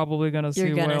 you're probably going to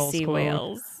see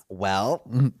whales.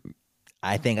 Well,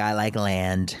 I think I like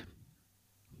land.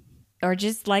 Or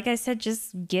just, like I said,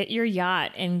 just get your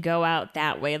yacht and go out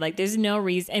that way. Like, there's no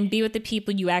reason. And be with the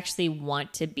people you actually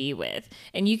want to be with.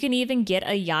 And you can even get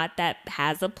a yacht that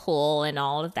has a pool and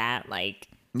all of that. Like,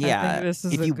 yeah, if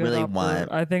you really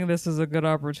want. I think this is a good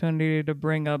opportunity to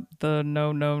bring up the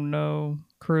No, No, No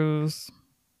cruise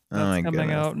that's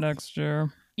coming out next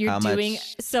year. You're doing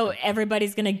so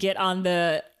everybody's going to get on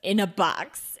in a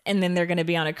box and then they're going to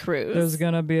be on a cruise. There's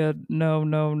going to be a No,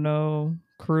 No, No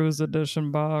cruise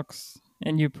edition box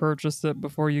and you purchase it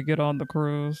before you get on the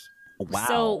cruise. Wow.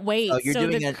 So wait,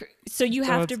 so you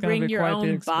have to bring your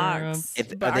own box.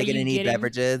 Are they going to need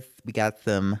beverages? We got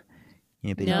some.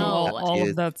 No, all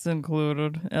of that's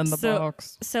included in the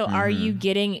box. So are you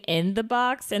getting in the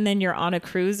box and then you're on a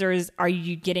cruise, or are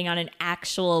you getting on an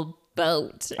actual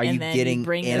boat? Are you getting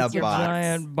in a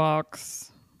giant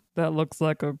box that looks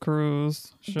like a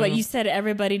cruise ship? But you said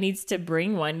everybody needs to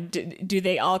bring one. Do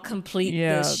they all complete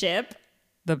the ship?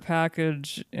 The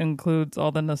package includes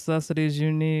all the necessities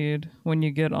you need when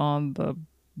you get on the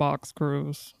box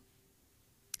cruise.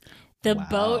 The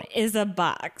boat is a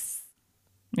box.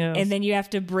 Yes. And then you have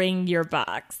to bring your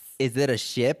box. Is it a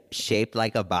ship shaped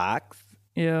like a box?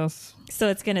 Yes. So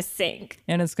it's going to sink.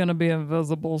 And it's going to be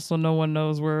invisible, so no one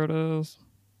knows where it is.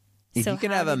 If So you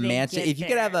could how have a do they mansion, get if you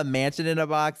could have a mansion in a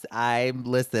box, I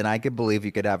could believe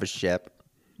you could have a ship.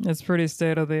 It's pretty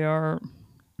state of the art.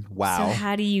 Wow. So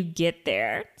how do you get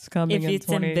there It's coming if in it's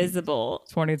invisible?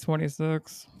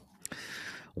 2026.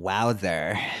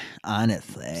 Wowzer.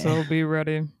 Honestly. So be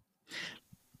ready.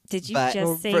 Did you But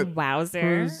just say for-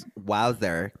 wowzer?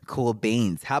 Wowzer. Cool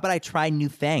beans. How about I try new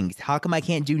things? How come I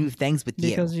can't do new things with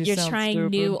Because you? you You're sound trying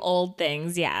stupid. new old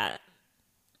things, yeah.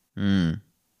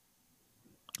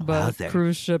 But Wowzer.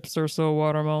 cruise ships are so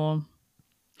watermelon.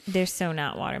 They're so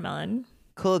not watermelon.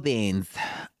 Cool beans.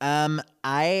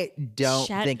 I don't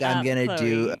Shut think I'm up, gonna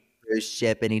do Chloe. a cruise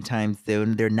ship anytime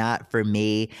soon. They're not for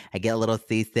me. I get a little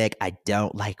seasick. I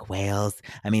don't like whales.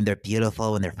 I mean, they're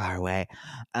beautiful when they're far away.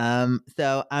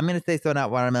 So I'm gonna say so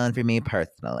not watermelon for me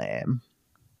personally.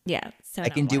 Yeah. So I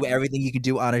not can do watermelon. everything you can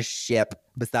do on a ship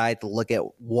besides look at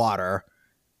water.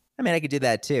 I mean, I could do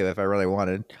that too if I really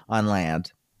wanted on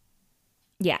land.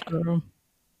 Yeah. True.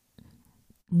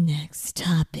 Next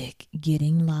topic,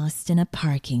 getting lost in a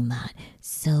parking lot.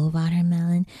 So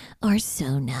watermelon or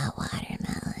so not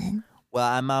watermelon? Well,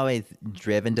 I'm always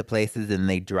driven to places and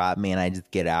they drop me and I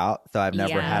just get out. So I've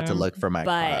never had to Yeah, look for my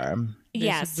but- car. They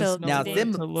Yeah. should So just know Now, where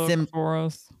Sim- to look Sim- for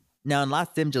us. Now in Los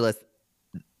Angeles,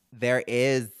 there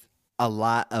is a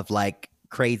lot of like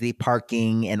crazy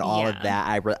parking and all of Yeah.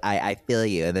 that. I feel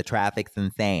you, and the traffic's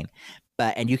insane.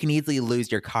 And you can easily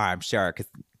lose your car, I'm sure, because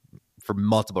for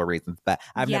multiple reasons. But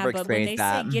I've yeah, never but when they experienced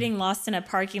that. say getting lost in a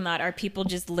parking lot, are people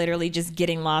just literally just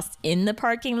getting lost in the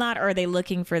parking lot, or are they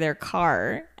looking for their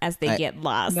car as they get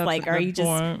lost? That's Like, a are good you just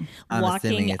point. I'm assuming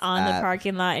walking it's on the that.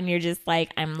 parking lot and you're just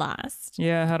like, I'm lost?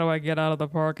 Yeah, how do I get out of the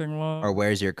parking lot? Or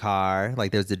where's your car?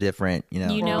 Like there's a different, You or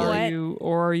know are what? you,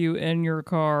 or are you in your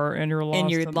car and you're lost? And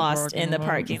you're in lost in the lot?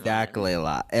 parking lot. Exactly a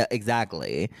lot.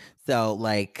 Exactly. So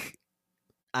like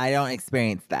I don't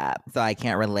experience that. So I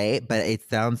can't relate, but it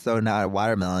sounds so not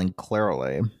watermelon,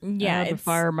 clearly. I Yeah, had to it's,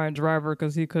 fire my driver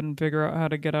because he couldn't figure out how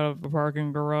to get out of the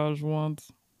parking garage once.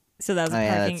 so that was Oh, a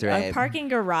yeah, parking. that's right. A parking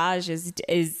garage is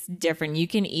different. You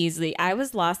can easily. I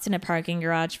was lost in a parking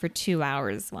garage for 2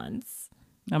 hours once.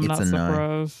 I'm It's not annoying.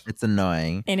 surprised. It's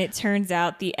annoying. And it turns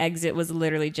out the exit was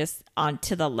literally just on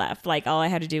to the left. Like all I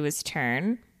had to do was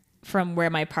turn from where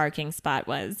my parking spot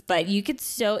was. But you could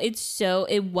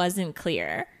it wasn't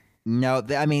clear. No,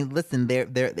 I mean, listen, there.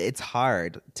 It's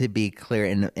hard to be clear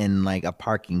in like a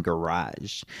parking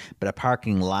garage, but a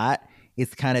parking lot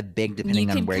is kind of big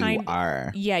depending on where you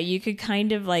are. Yeah, you could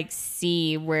kind of like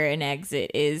see where an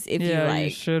exit is if you Yeah, like. you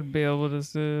should be able to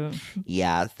see it.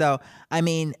 Yeah, so I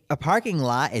mean, a parking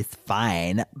lot is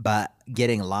fine, but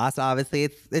getting lost, obviously,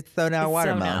 it's so now It's so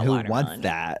watermelon. not Who watermelon. wants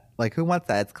that? Like, who wants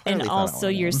that? It's clearly And so not also,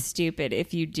 you're watermelon. stupid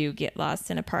if you do get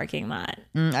lost in a parking lot.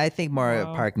 I think more a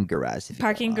parking garage. if you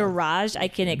Parking get lost. garage, I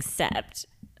can accept.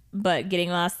 But getting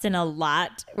lost in a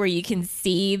lot where you can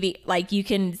see you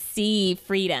can see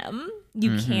freedom,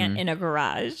 you can't in a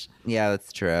garage. Yeah,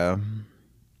 that's true.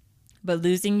 But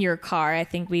losing your car, I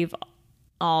think we've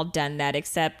all done that,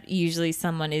 except usually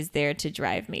someone is there to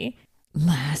drive me.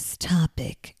 Last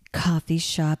topic, coffee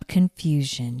shop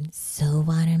confusion. So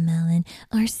watermelon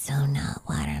or so not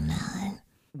watermelon?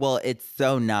 Well, it's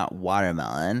so not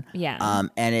watermelon. Yeah.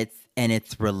 And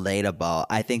it's relatable.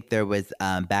 I think there was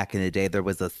back in the day there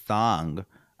was a song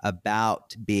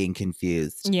about being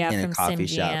confused Yeah, in a from coffee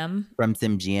Sim shop GM. from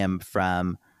Sim GM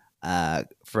from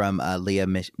Leah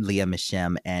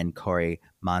Mishem and Corey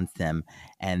Monsim,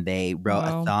 and they wrote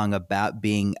Wow. a song about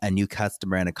being a new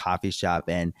customer in a coffee shop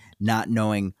and not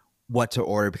knowing what to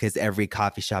order because every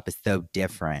coffee shop is so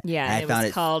different. Yeah, And and it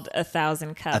was called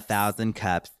 1,000 Cups. 1,000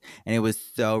 Cups, and it was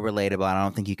so relatable. I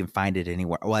don't think you can find it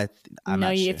anywhere. Well, I'm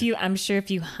no, not sure. I'm sure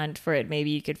if you hunt for it,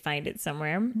 maybe you could find it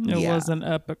somewhere. It Yeah. was an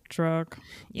epic track.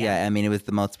 Yeah, I mean, it was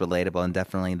the most relatable and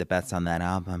definitely the best on that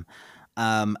album.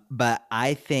 But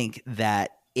I think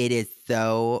that it is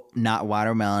so not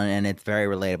watermelon and it's very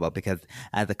relatable because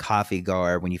as a coffee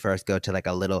goer, when you first go to like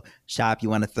a little shop, you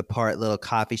want to support little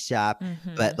coffee shop,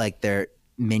 but like their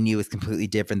menu is completely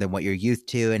different than what you're used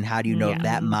to. And how do you know if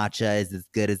that matcha is as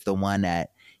good as the one at,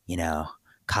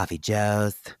 Coffee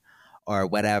Joe's or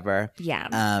whatever?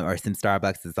 Yeah. Or some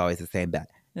Starbucks is always the same. But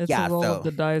It's yeah, a roll so of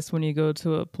the dice when you go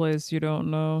to a place you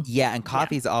don't know. yeah, and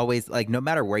coffee's always like no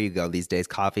matter where you go these days,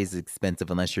 coffee's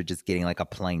expensive unless you're just getting like a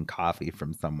plain coffee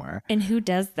from somewhere. And who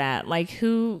does that? Like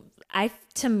to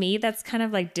me, that's kind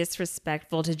of like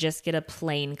disrespectful to just get a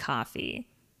plain coffee.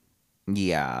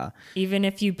 Yeah. Even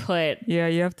if you put Yeah,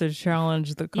 you have to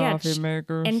challenge the coffee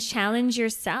maker. and challenge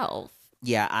yourself.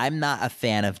 Yeah, I'm not a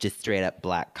fan of just straight up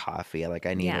black coffee. Like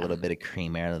I need Yeah. a little bit of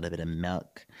creamer, a little bit of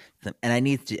milk, and I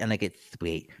like it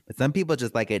sweet. But some people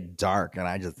just like it dark, and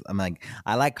I'm like,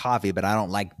 I like coffee, but I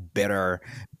don't like bitter,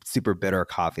 super bitter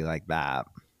coffee like that.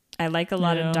 I like a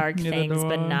lot of dark neither things, do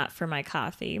but I. not for my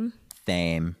coffee.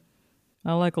 Same.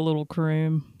 I like a little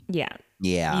cream. Yeah.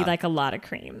 Yeah. You like a lot of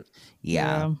cream.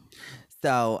 Yeah.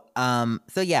 So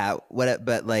yeah, but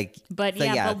But so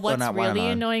yeah, but so what's not really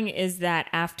watermelon. annoying is that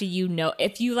after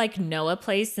if you like know a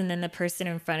place and then the person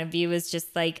in front of you is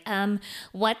just like,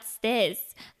 what's this?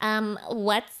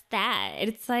 What's that?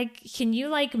 It's like, can you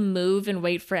like move and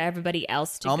wait for everybody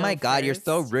else to go? Oh my God, you're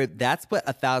so first? rude. That's what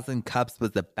 1,000 Cups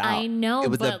was about. I know, It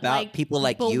was but about people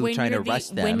like you when trying to you're rush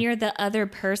them. When you're the other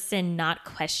person not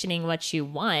questioning what you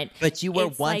want. But you were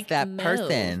it's once like, that move.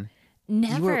 person.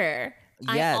 Never.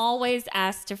 I Yes. always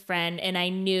asked a friend and I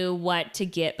knew what to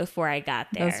get before I got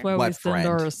there. That's why What we send friend?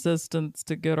 our assistants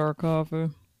to get our coffee.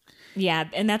 Yeah,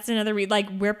 and that's another like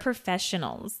we're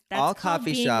professionals. That's All called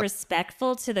coffee being shop-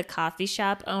 respectful to the coffee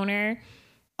shop owner.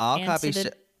 All and coffee to the-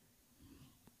 shop.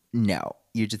 No,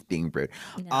 you're just being rude.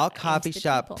 No, all and to coffee the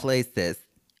shop people. places.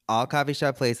 All coffee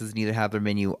shop places need to have their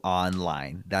menu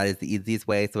online. That is the easiest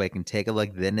way, so I can take a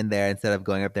look then and there instead of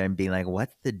going up there and being like,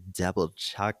 "What's the double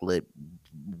chocolate?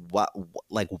 What?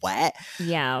 Like what?"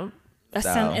 Yeah. So-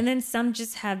 And then some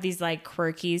just have these like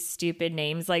quirky, stupid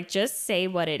names. Like just say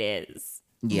what it is.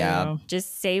 Yeah.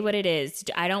 Just say what it is.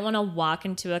 I don't want to walk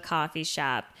into a coffee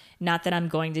shop. Not that I'm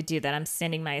going to do that. I'm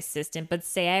sending my assistant. But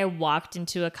say I walked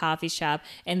into a coffee shop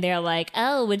and they're like,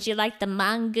 "Oh, would you like the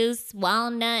mongoose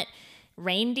walnut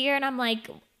reindeer?" And I'm like,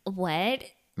 "What?"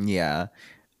 Yeah.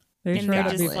 They And try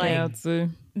they're to be just like- fancy.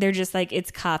 They're just like, "It's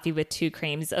coffee with 2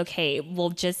 creams." Okay, well,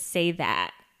 just say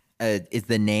that. Is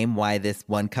the name why this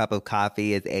one cup of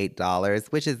coffee is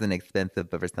 $8, which isn't expensive,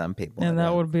 but for some people, And it that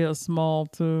is. would be a small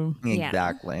too. Yeah.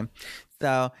 Exactly.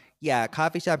 So yeah,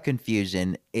 coffee shop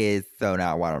confusion is so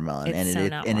not watermelon, It's and so it is,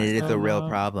 not and it is a watermelon. real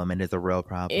problem. It is a real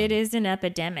problem. It is an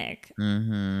epidemic.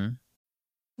 Mm-hmm.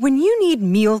 When you need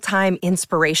mealtime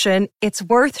inspiration, it's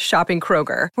worth shopping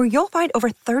Kroger, where you'll find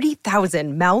over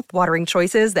 30,000 mouth-watering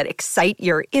choices that excite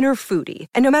your inner foodie.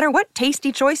 And no matter what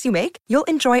tasty choice you make, you'll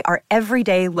enjoy our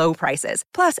everyday low prices,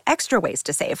 plus extra ways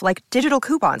to save, like digital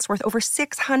coupons worth over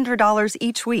 $600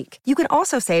 each week. You can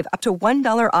also save up to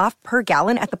 $1 off per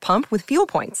gallon at the pump with fuel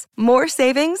points. More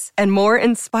savings and more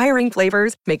inspiring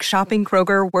flavors make shopping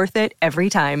Kroger worth it every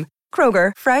time.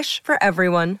 Kroger, fresh for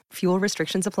everyone. Fuel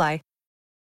restrictions apply.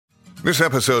 This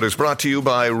episode is brought to you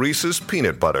by Reese's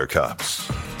Peanut Butter Cups.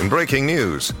 In breaking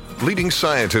news, leading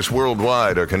scientists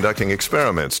worldwide are conducting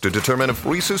experiments to determine if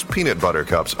Reese's Peanut Butter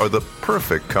Cups are the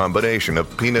perfect combination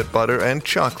of peanut butter and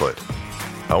chocolate.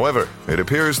 However, it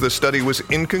appears the study was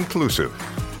inconclusive,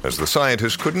 as the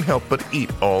scientists couldn't help but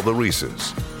eat all the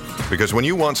Reese's. Because when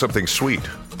you want something sweet,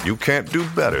 you can't do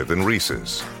better than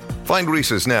Reese's. Find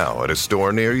Reese's now at a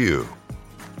store near you.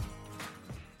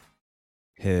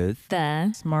 Who's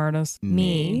The Smartest.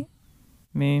 me.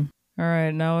 Me. All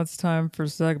right, now it's time for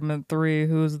segment 3.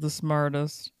 Who's the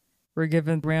smartest? We're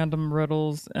given random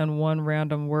riddles and one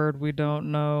random word we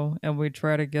don't know, and we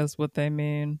try to guess what they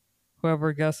mean.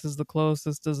 Whoever guesses the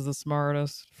closest is the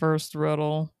smartest. First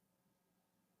riddle.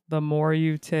 The more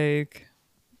you take,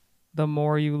 the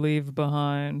more you leave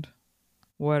behind.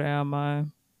 What am I?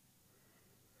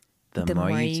 the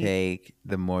more you take,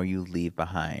 the more you leave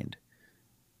behind?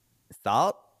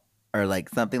 Salt? Or like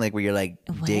something like where you're like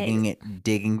What?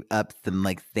 digging up some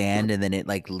like sand and then it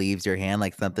like leaves your hand,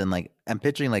 like something like I'm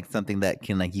picturing like something that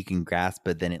can like you can grasp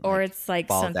but then it Or like, it's like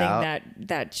falls something out.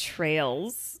 that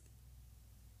trails.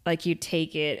 Like you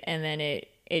take it and then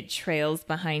it trails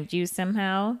behind you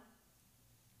somehow.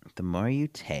 The more you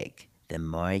take, the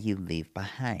more you leave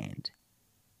behind.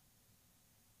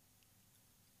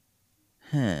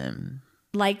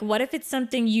 Like, what if it's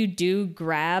something you do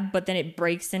grab, but then it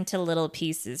breaks into little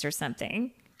pieces or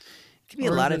something? It could be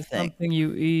a Or lot is of it things. something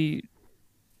you eat.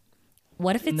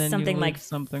 What if And it's then you something leave like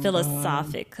something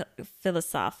philosophic,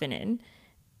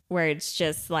 where it's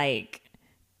just like,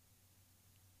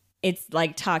 it's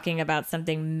like talking about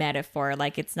something metaphor,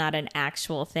 like it's not an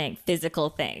actual thing, physical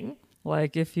thing.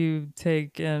 Like if you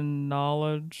take in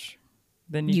knowledge,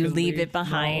 then You can leave it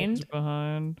behind? knowledge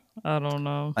behind. I don't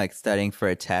know. Like studying for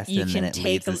a test You and can then it take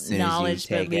leaves as soon knowledge, as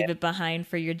you but take leave it. it behind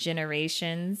for your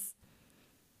generations.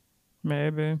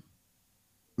 Maybe.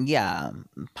 Yeah,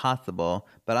 possible.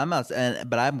 But I'm also,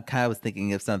 but I'm kind of was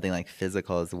thinking of something like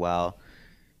physical as well.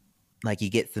 Like you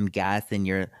get some gas and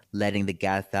you're letting the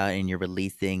gas out and you're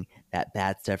releasing that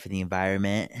bad stuff for the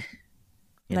environment.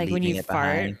 You're Like when leaving you it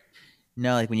behind. fart?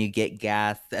 No, like when you get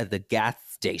gas, as the gas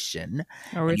station.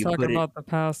 Are we and you talking put it- about the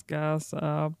Pass Gas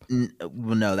app?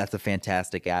 Well, no, that's a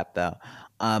fantastic app though,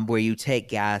 where you take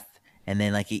gas and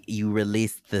then like you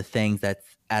release the things that's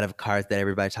out of cars that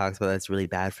everybody talks about that's really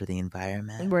bad for the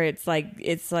environment. Where it's like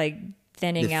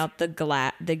thinning out the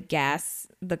glass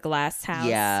house.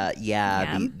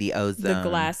 Yeah. The ozone. The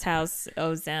glass house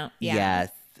ozone. Yeah.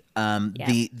 Yes.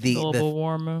 The global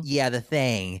warming. Yeah, the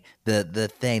thing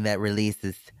that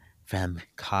releases from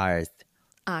cars.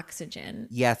 Oxygen.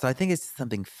 Yeah, so I think it's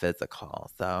something physical.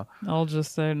 So I'll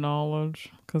just say knowledge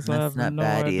because I have not no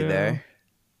bad idea. either.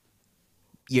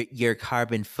 Your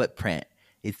carbon footprint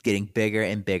is getting bigger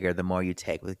and bigger the more you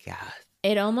take with gas.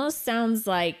 It almost sounds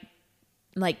like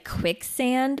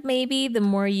quicksand, maybe, the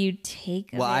more you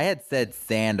take. Well, I had said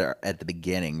sand at the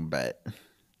beginning, but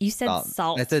you said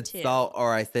salt. I said too. salt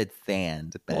or I said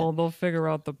sand. But Well, they'll figure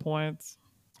out the points.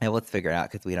 yeah, let's figure it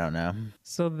out because we don't know.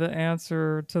 So the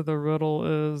answer to the riddle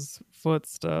is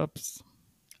footsteps.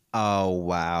 Oh,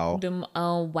 wow.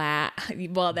 Oh, wow.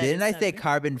 Well, Didn't I say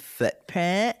carbon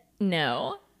footprint?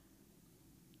 No.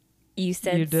 You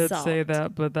said You did salt. say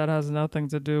that, but that has nothing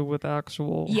to do with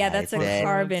actual. Yeah, that's a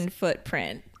carbon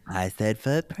footprint. I said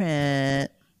footprint.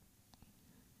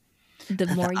 The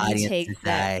more you take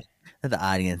that. Let the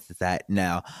audience decide.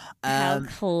 No. How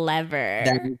clever.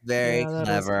 That is very that is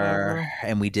clever. clever.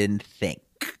 And we didn't think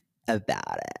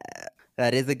about it.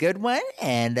 That is a good one.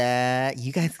 And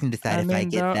you guys can decide if I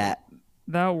get that.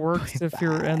 That works if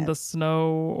you're in the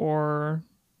snow or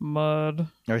mud.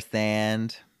 Or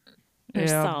sand. Or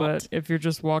Yeah, salt. but if you're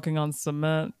just walking on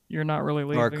cement, you're not really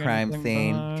leaving Or crime anything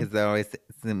scene. behind. Because it always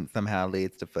somehow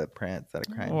leads to footprints at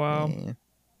a crime Wow. scene.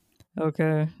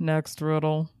 Okay, next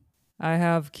riddle. I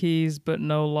have keys but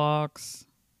no locks.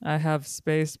 I have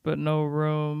space but no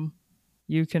room.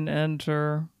 You can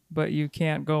enter, but you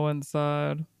can't go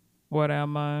inside. What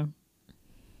am I?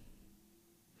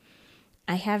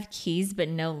 I have keys but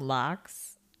no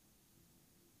locks.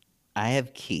 I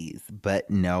have keys, but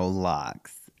no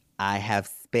locks. I have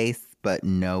space, but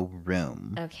no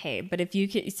room. Okay, but if you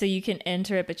can, so you can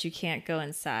enter it, but you can't go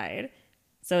inside.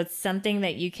 So it's something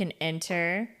that you can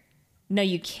enter. No,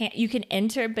 you can't. You can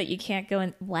enter, but you can't go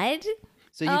in. What?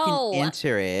 So you can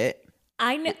enter it.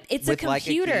 I know it's a with like a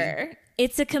key? computer.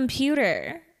 It's a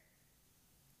computer.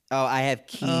 Oh, I have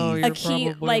keys. Oh, you're A key,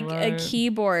 probably like right. a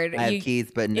keyboard. I have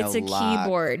keys, but no It's a lock.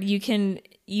 keyboard. You can.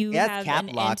 You It has have cap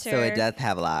an locks, enter. so it does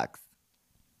have locks.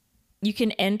 You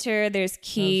can enter. There's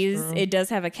keys. true. It does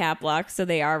have a cap lock, so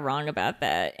they are wrong about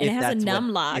that. And If it has a that's num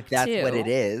what- lock If that's too. what it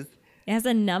is. It has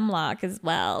a num lock as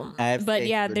well. I have but space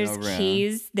yeah, but there's no room.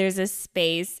 keys. There's a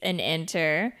space and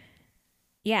enter.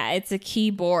 Yeah, it's a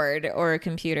keyboard or a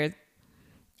computer.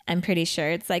 I'm pretty sure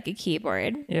it's like a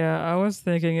keyboard. Yeah, I was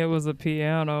thinking it was a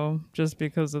piano just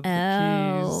because of the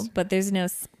Oh, keys. but there's no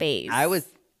space. I was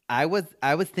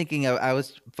thinking of, I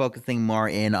was focusing more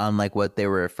in on like what they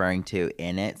were referring to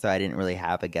in it, so I didn't really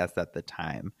have a guess at the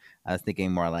time. I was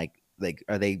thinking more like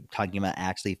are they talking about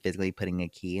actually physically putting a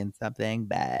key in something?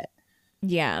 But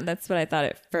Yeah, that's what I thought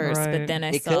at first, but Right. then I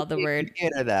it saw could the be a word.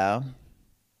 computer though.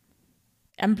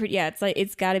 Yeah, it's like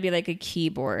it's got to be like a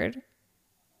keyboard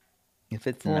If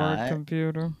it's Or a not,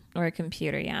 computer. or a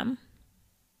computer. Yeah.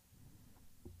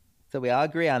 so we all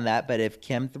agree on that. But if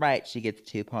Kim's right, she gets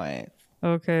 2 points.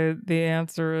 Okay, the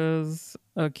answer is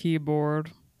a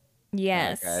keyboard.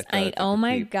 Yes. Okay, so it's Oh a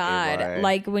my keyboard. God.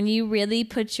 Like when you really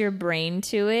put your brain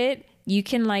to it, you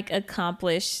can like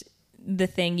accomplish the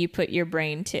thing you put your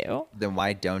brain to. Then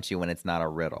why don't you when it's not a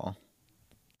riddle?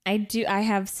 I do. I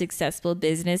have successful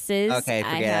businesses. Okay,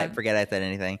 forget I said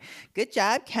anything. Good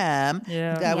job, Kim.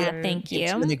 Yeah, Glad we Yeah, right. thank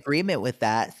get to you. an agreement with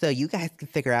that, so you guys can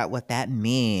figure out what that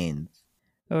means.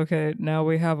 Okay, now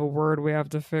we have a word we have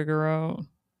to figure out.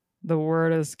 The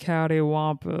word is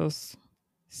cattywampus.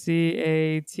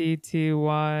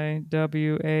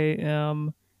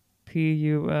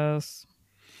 CATTYWAMPUS.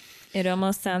 It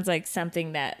almost sounds like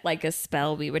something that like a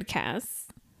spell we would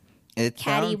cast. It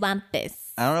sounds, Cattywampus.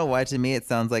 I don't know why. To me, it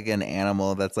sounds like an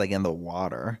animal that's like in the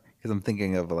water. Because I'm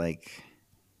thinking of like,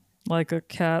 Like a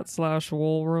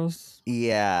cat/walrus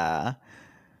yeah,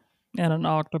 and an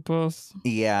octopus.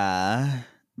 yeah.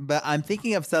 But I'm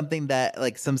thinking of something that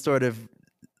like some sort of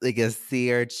like a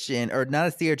sea urchin, or not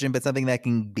a sea urchin, but something that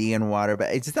can be in water.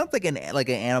 But it just sounds like an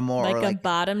animal, Like or a like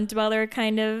bottom dweller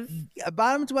kind of. a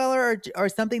bottom dweller, or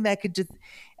something that could just.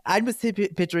 I'm just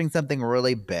picturing something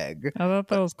really big. I thought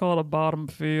that was called a bottom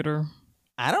feeder.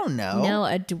 I don't know. No,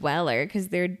 a dweller because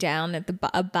they're down at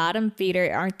a bottom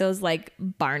feeder. Aren't those like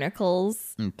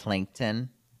barnacles? And plankton,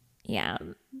 Yeah.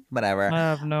 whatever. I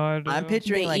have no idea. I'm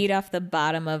picturing They like eat off the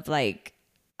bottom of like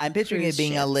I'm picturing cruise it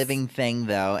being a ships. living thing,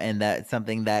 though, and that's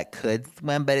something that could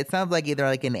swim, but it sounds like either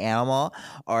like an animal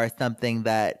or something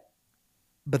that,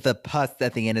 but the pus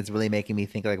at the end is really making me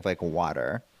think like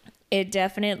water. It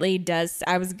definitely does.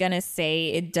 I was going to say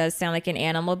it does sound like an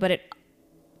animal, but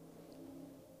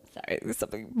sorry,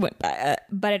 something went by.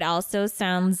 But it also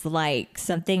sounds like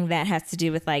something that has to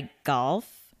do with like golf.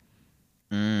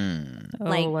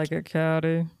 Like a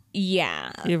caddy.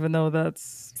 Yeah. Even though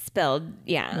that's spelled,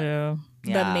 yeah.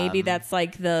 But maybe that's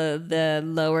like the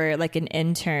lower, like an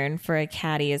intern for a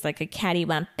caddy is like a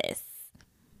cattywampus.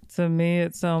 To me,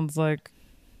 it sounds like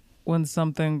when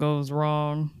something goes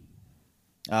wrong.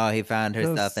 Oh, he found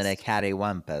herself in a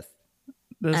cattywampus.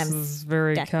 This is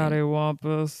very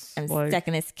cattywampus. I'm stuck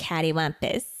in this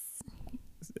cattywampus.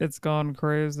 It's gone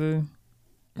crazy.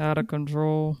 Out of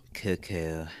control.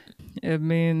 Cuckoo. It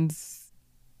means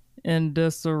in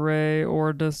disarray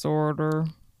or disorder.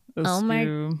 Oh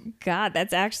my God,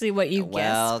 that's actually what you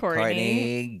guessed,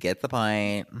 Courtney gets the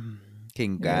point.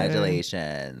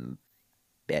 Congratulations,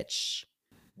 bitch.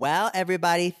 Well,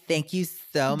 everybody, thank you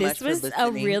so much for listening. This was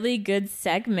a really good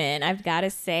segment, I've got to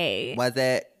say. Was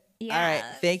it? Yeah. All right.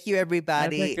 Thank you,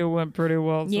 everybody. I think it went pretty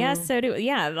well. Yeah, so do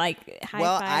like high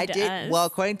five to us. Well,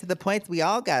 according to the points, we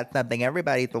all got something.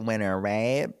 Everybody's a winner,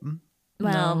 right?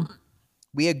 Well,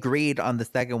 we agreed on the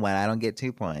second one. I don't get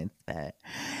 2 points, but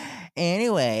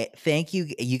anyway, thank you.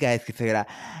 You guys can figure it out.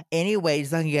 Anyway,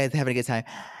 just long as you guys are having a good time.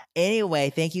 Anyway,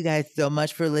 thank you guys so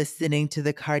much for listening to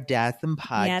the Kardashian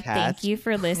podcast. Yeah, thank you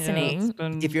for listening.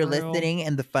 If you're listening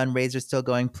and the fundraiser's still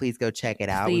going, please go check it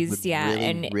out. Please, we would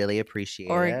and really appreciate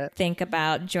it. Or think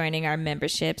about joining our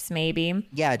memberships, maybe.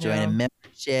 Yeah, joining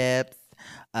memberships.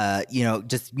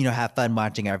 Just have fun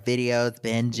watching our videos,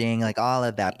 binging, like all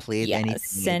of that. Please,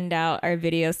 send out our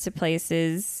videos to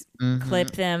places,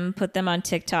 clip them, put them on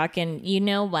TikTok, and you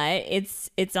know what?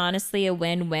 It's honestly a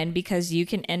win-win because you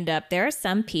can end up. There are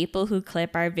some people who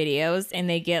clip our videos and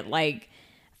they get like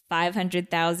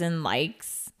 500,000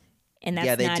 likes, and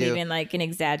that's not even like an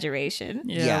exaggeration.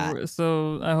 Yeah.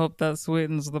 So I hope that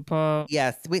sweetens the pot.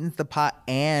 Yeah, sweetens the pot,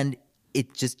 and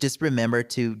it just remember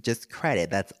to just credit.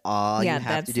 That's all you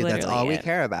have to do. That's all we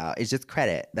care about. It's just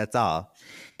credit. That's all.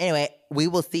 Anyway, we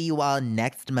will see you all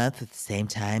next month at the same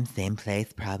time, same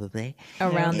place, probably.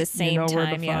 Around the same time. Where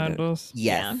to find us.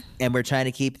 Yes. Yeah. And we're trying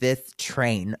to keep this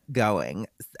train going.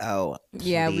 So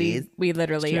please. we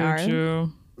literally are.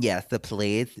 Yes, so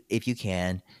please, if you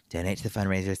can, donate to the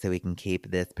fundraiser so we can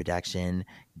keep this production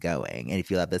going. And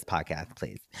if you love this podcast,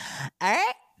 please. All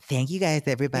right. Thank you guys,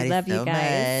 everybody, so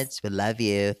much. We love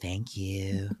you. Thank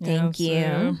you. Thank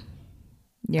you.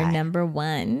 You're number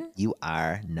one. You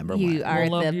are number one. You are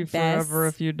we'll love the you best. Forever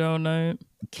if you donate.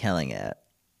 Killing it.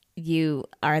 You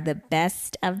are the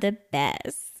best of the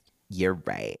best. You're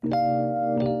right.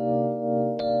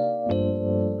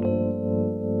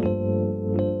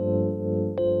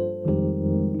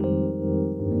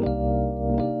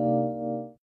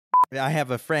 I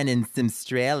have a friend in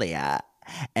Australia.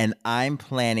 And I'm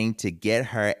planning to get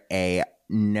her a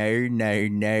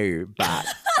no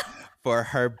box for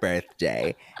her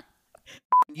birthday.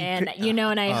 And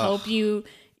I hope you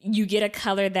get a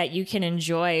color that you can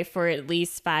enjoy for at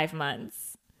least 5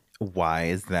 months. Why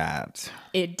is that?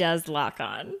 It does lock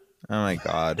on. Oh my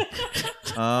God.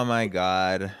 Oh my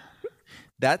God.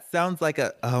 That sounds like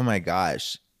oh my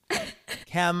gosh.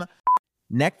 Kim.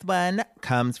 Next one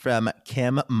comes from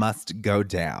Kim Must Go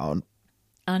Down.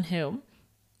 On whom?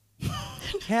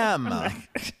 Kim.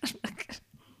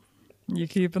 You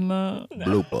keeping that?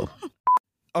 Blooper.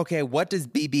 Okay, what does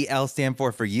BBL stand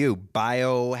for you?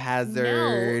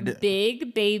 Biohazard? No,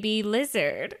 big baby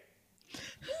lizard.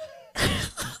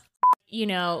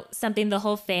 Something the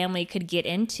whole family could get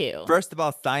into. First of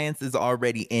all, science is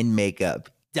already in makeup.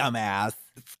 Dumbass.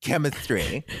 It's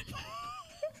chemistry.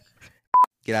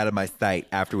 Get out of my sight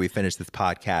after we finish this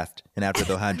podcast and after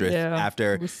the 100th.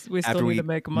 After we still need to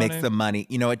make money. Make some money.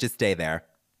 You know what? Just stay there.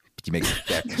 You make me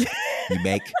sick. You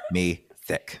make me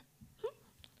sick.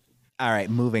 All right,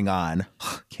 moving on.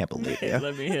 Can't believe you.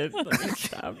 Let me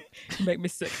stop. You make me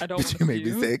sick. I don't want you make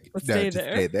me sick. But no, stay just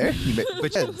there. Stay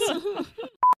there.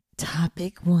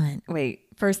 Topic 1. Wait,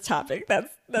 first topic. That's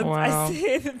wow. I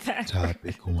say that.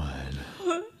 Topic 1.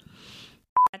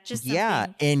 Just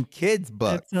in kids'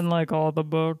 books. It's in like all the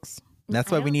books. That's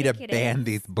why we need to ban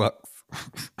these books.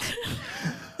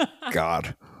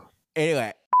 God.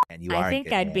 Anyway, and I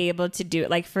think I'd be able to do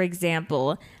it. Like, for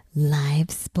example,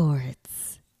 live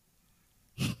sports.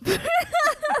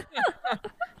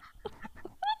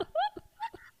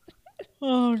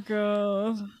 Oh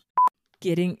God.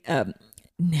 Getting up.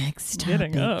 Next topic.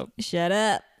 Getting up. Shut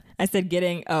up. I said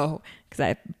getting, because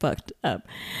I fucked up.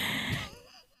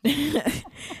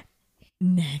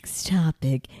 Next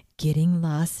topic, getting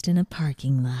lost in a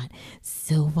parking lot.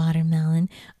 So watermelon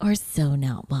or so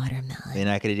not watermelon? You're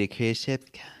not going to do cruise ships?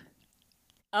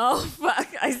 Oh, fuck.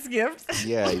 I skipped.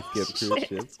 Yeah, you skipped cruise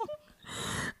ships.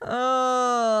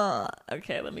 Oh,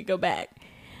 okay. Let me go back.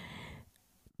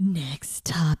 Next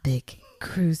topic,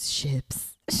 cruise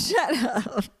ships. Shut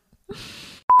up.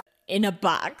 In a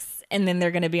box, and then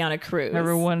they're going to be on a cruise.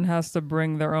 Everyone has to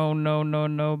bring their own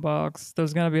no box.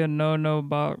 There's going to be a no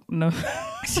box. No.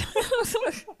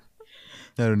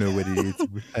 I don't know what it is.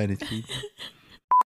 Honestly.